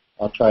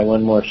 I'll try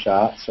one more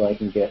shot so I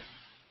can get,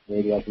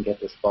 maybe I can get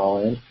this ball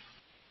in.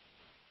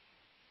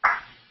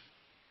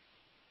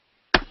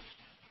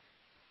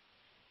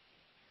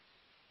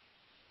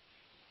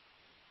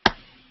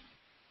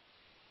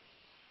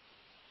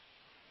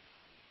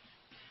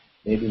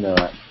 maybe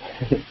not.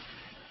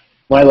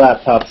 My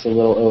laptop's a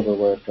little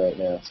overworked right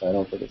now, so I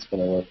don't think it's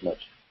going to work much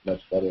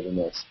better than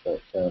this. But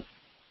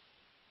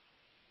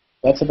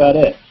that's about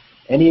it.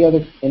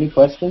 Any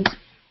questions?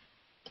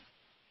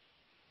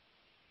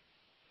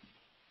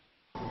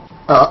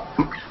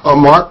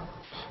 Mark?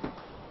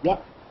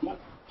 Yep.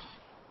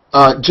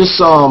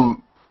 Just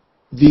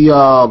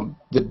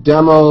the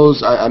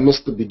demos. I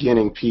missed the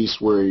beginning piece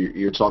where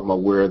you're talking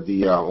about where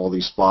the all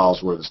these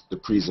files, where the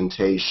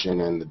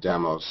presentation and the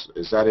demos.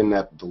 Is that in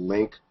the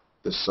link?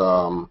 This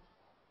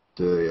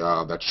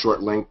that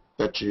short link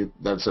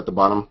that's at the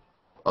bottom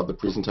of the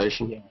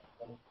presentation? Yeah.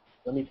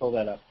 Let me pull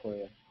that up for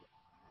you.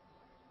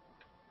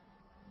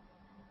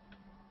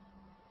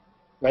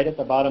 Right at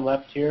the bottom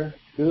left here,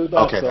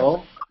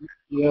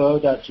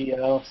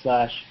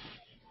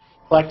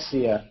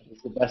 goo.gl/Plexia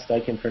is the best I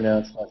can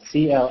pronounce that.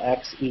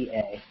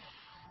 CLXEA.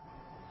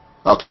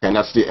 Okay, and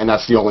that's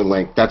the only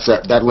link.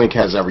 That link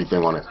has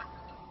everything on it.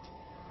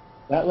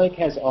 That link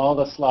has all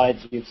the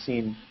slides you've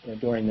seen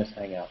during this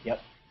Hangout.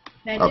 Yep.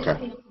 And I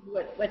think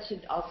what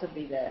should also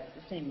be the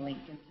same link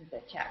into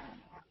the chat room.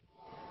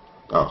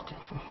 Oh, okay.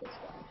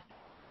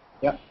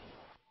 Yep.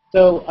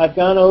 So I've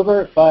gone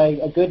over by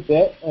a good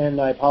bit, and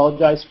I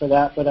apologize for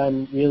that, but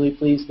I'm really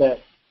pleased that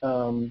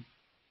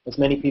as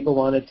many people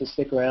wanted to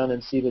stick around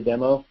and see the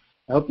demo.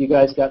 I hope you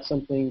guys got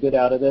something good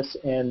out of this,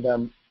 and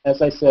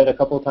as I said a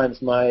couple of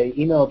times, my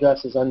email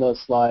address is on those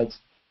slides.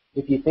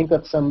 If you think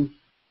of some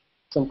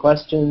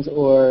questions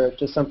or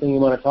just something you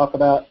want to talk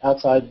about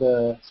outside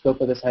the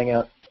scope of this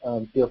Hangout,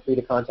 feel free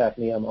to contact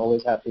me. I'm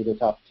always happy to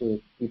talk to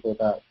people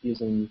about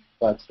using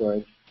cloud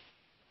storage.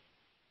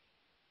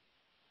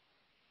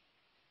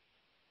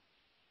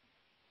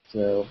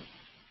 So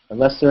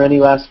unless there are any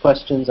last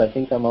questions, I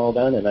think I'm all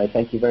done, and I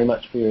thank you very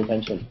much for your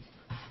attention.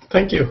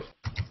 Thank you.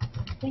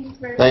 Thanks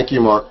very much. Thank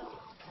you, Mark.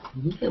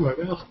 Hey, Mark.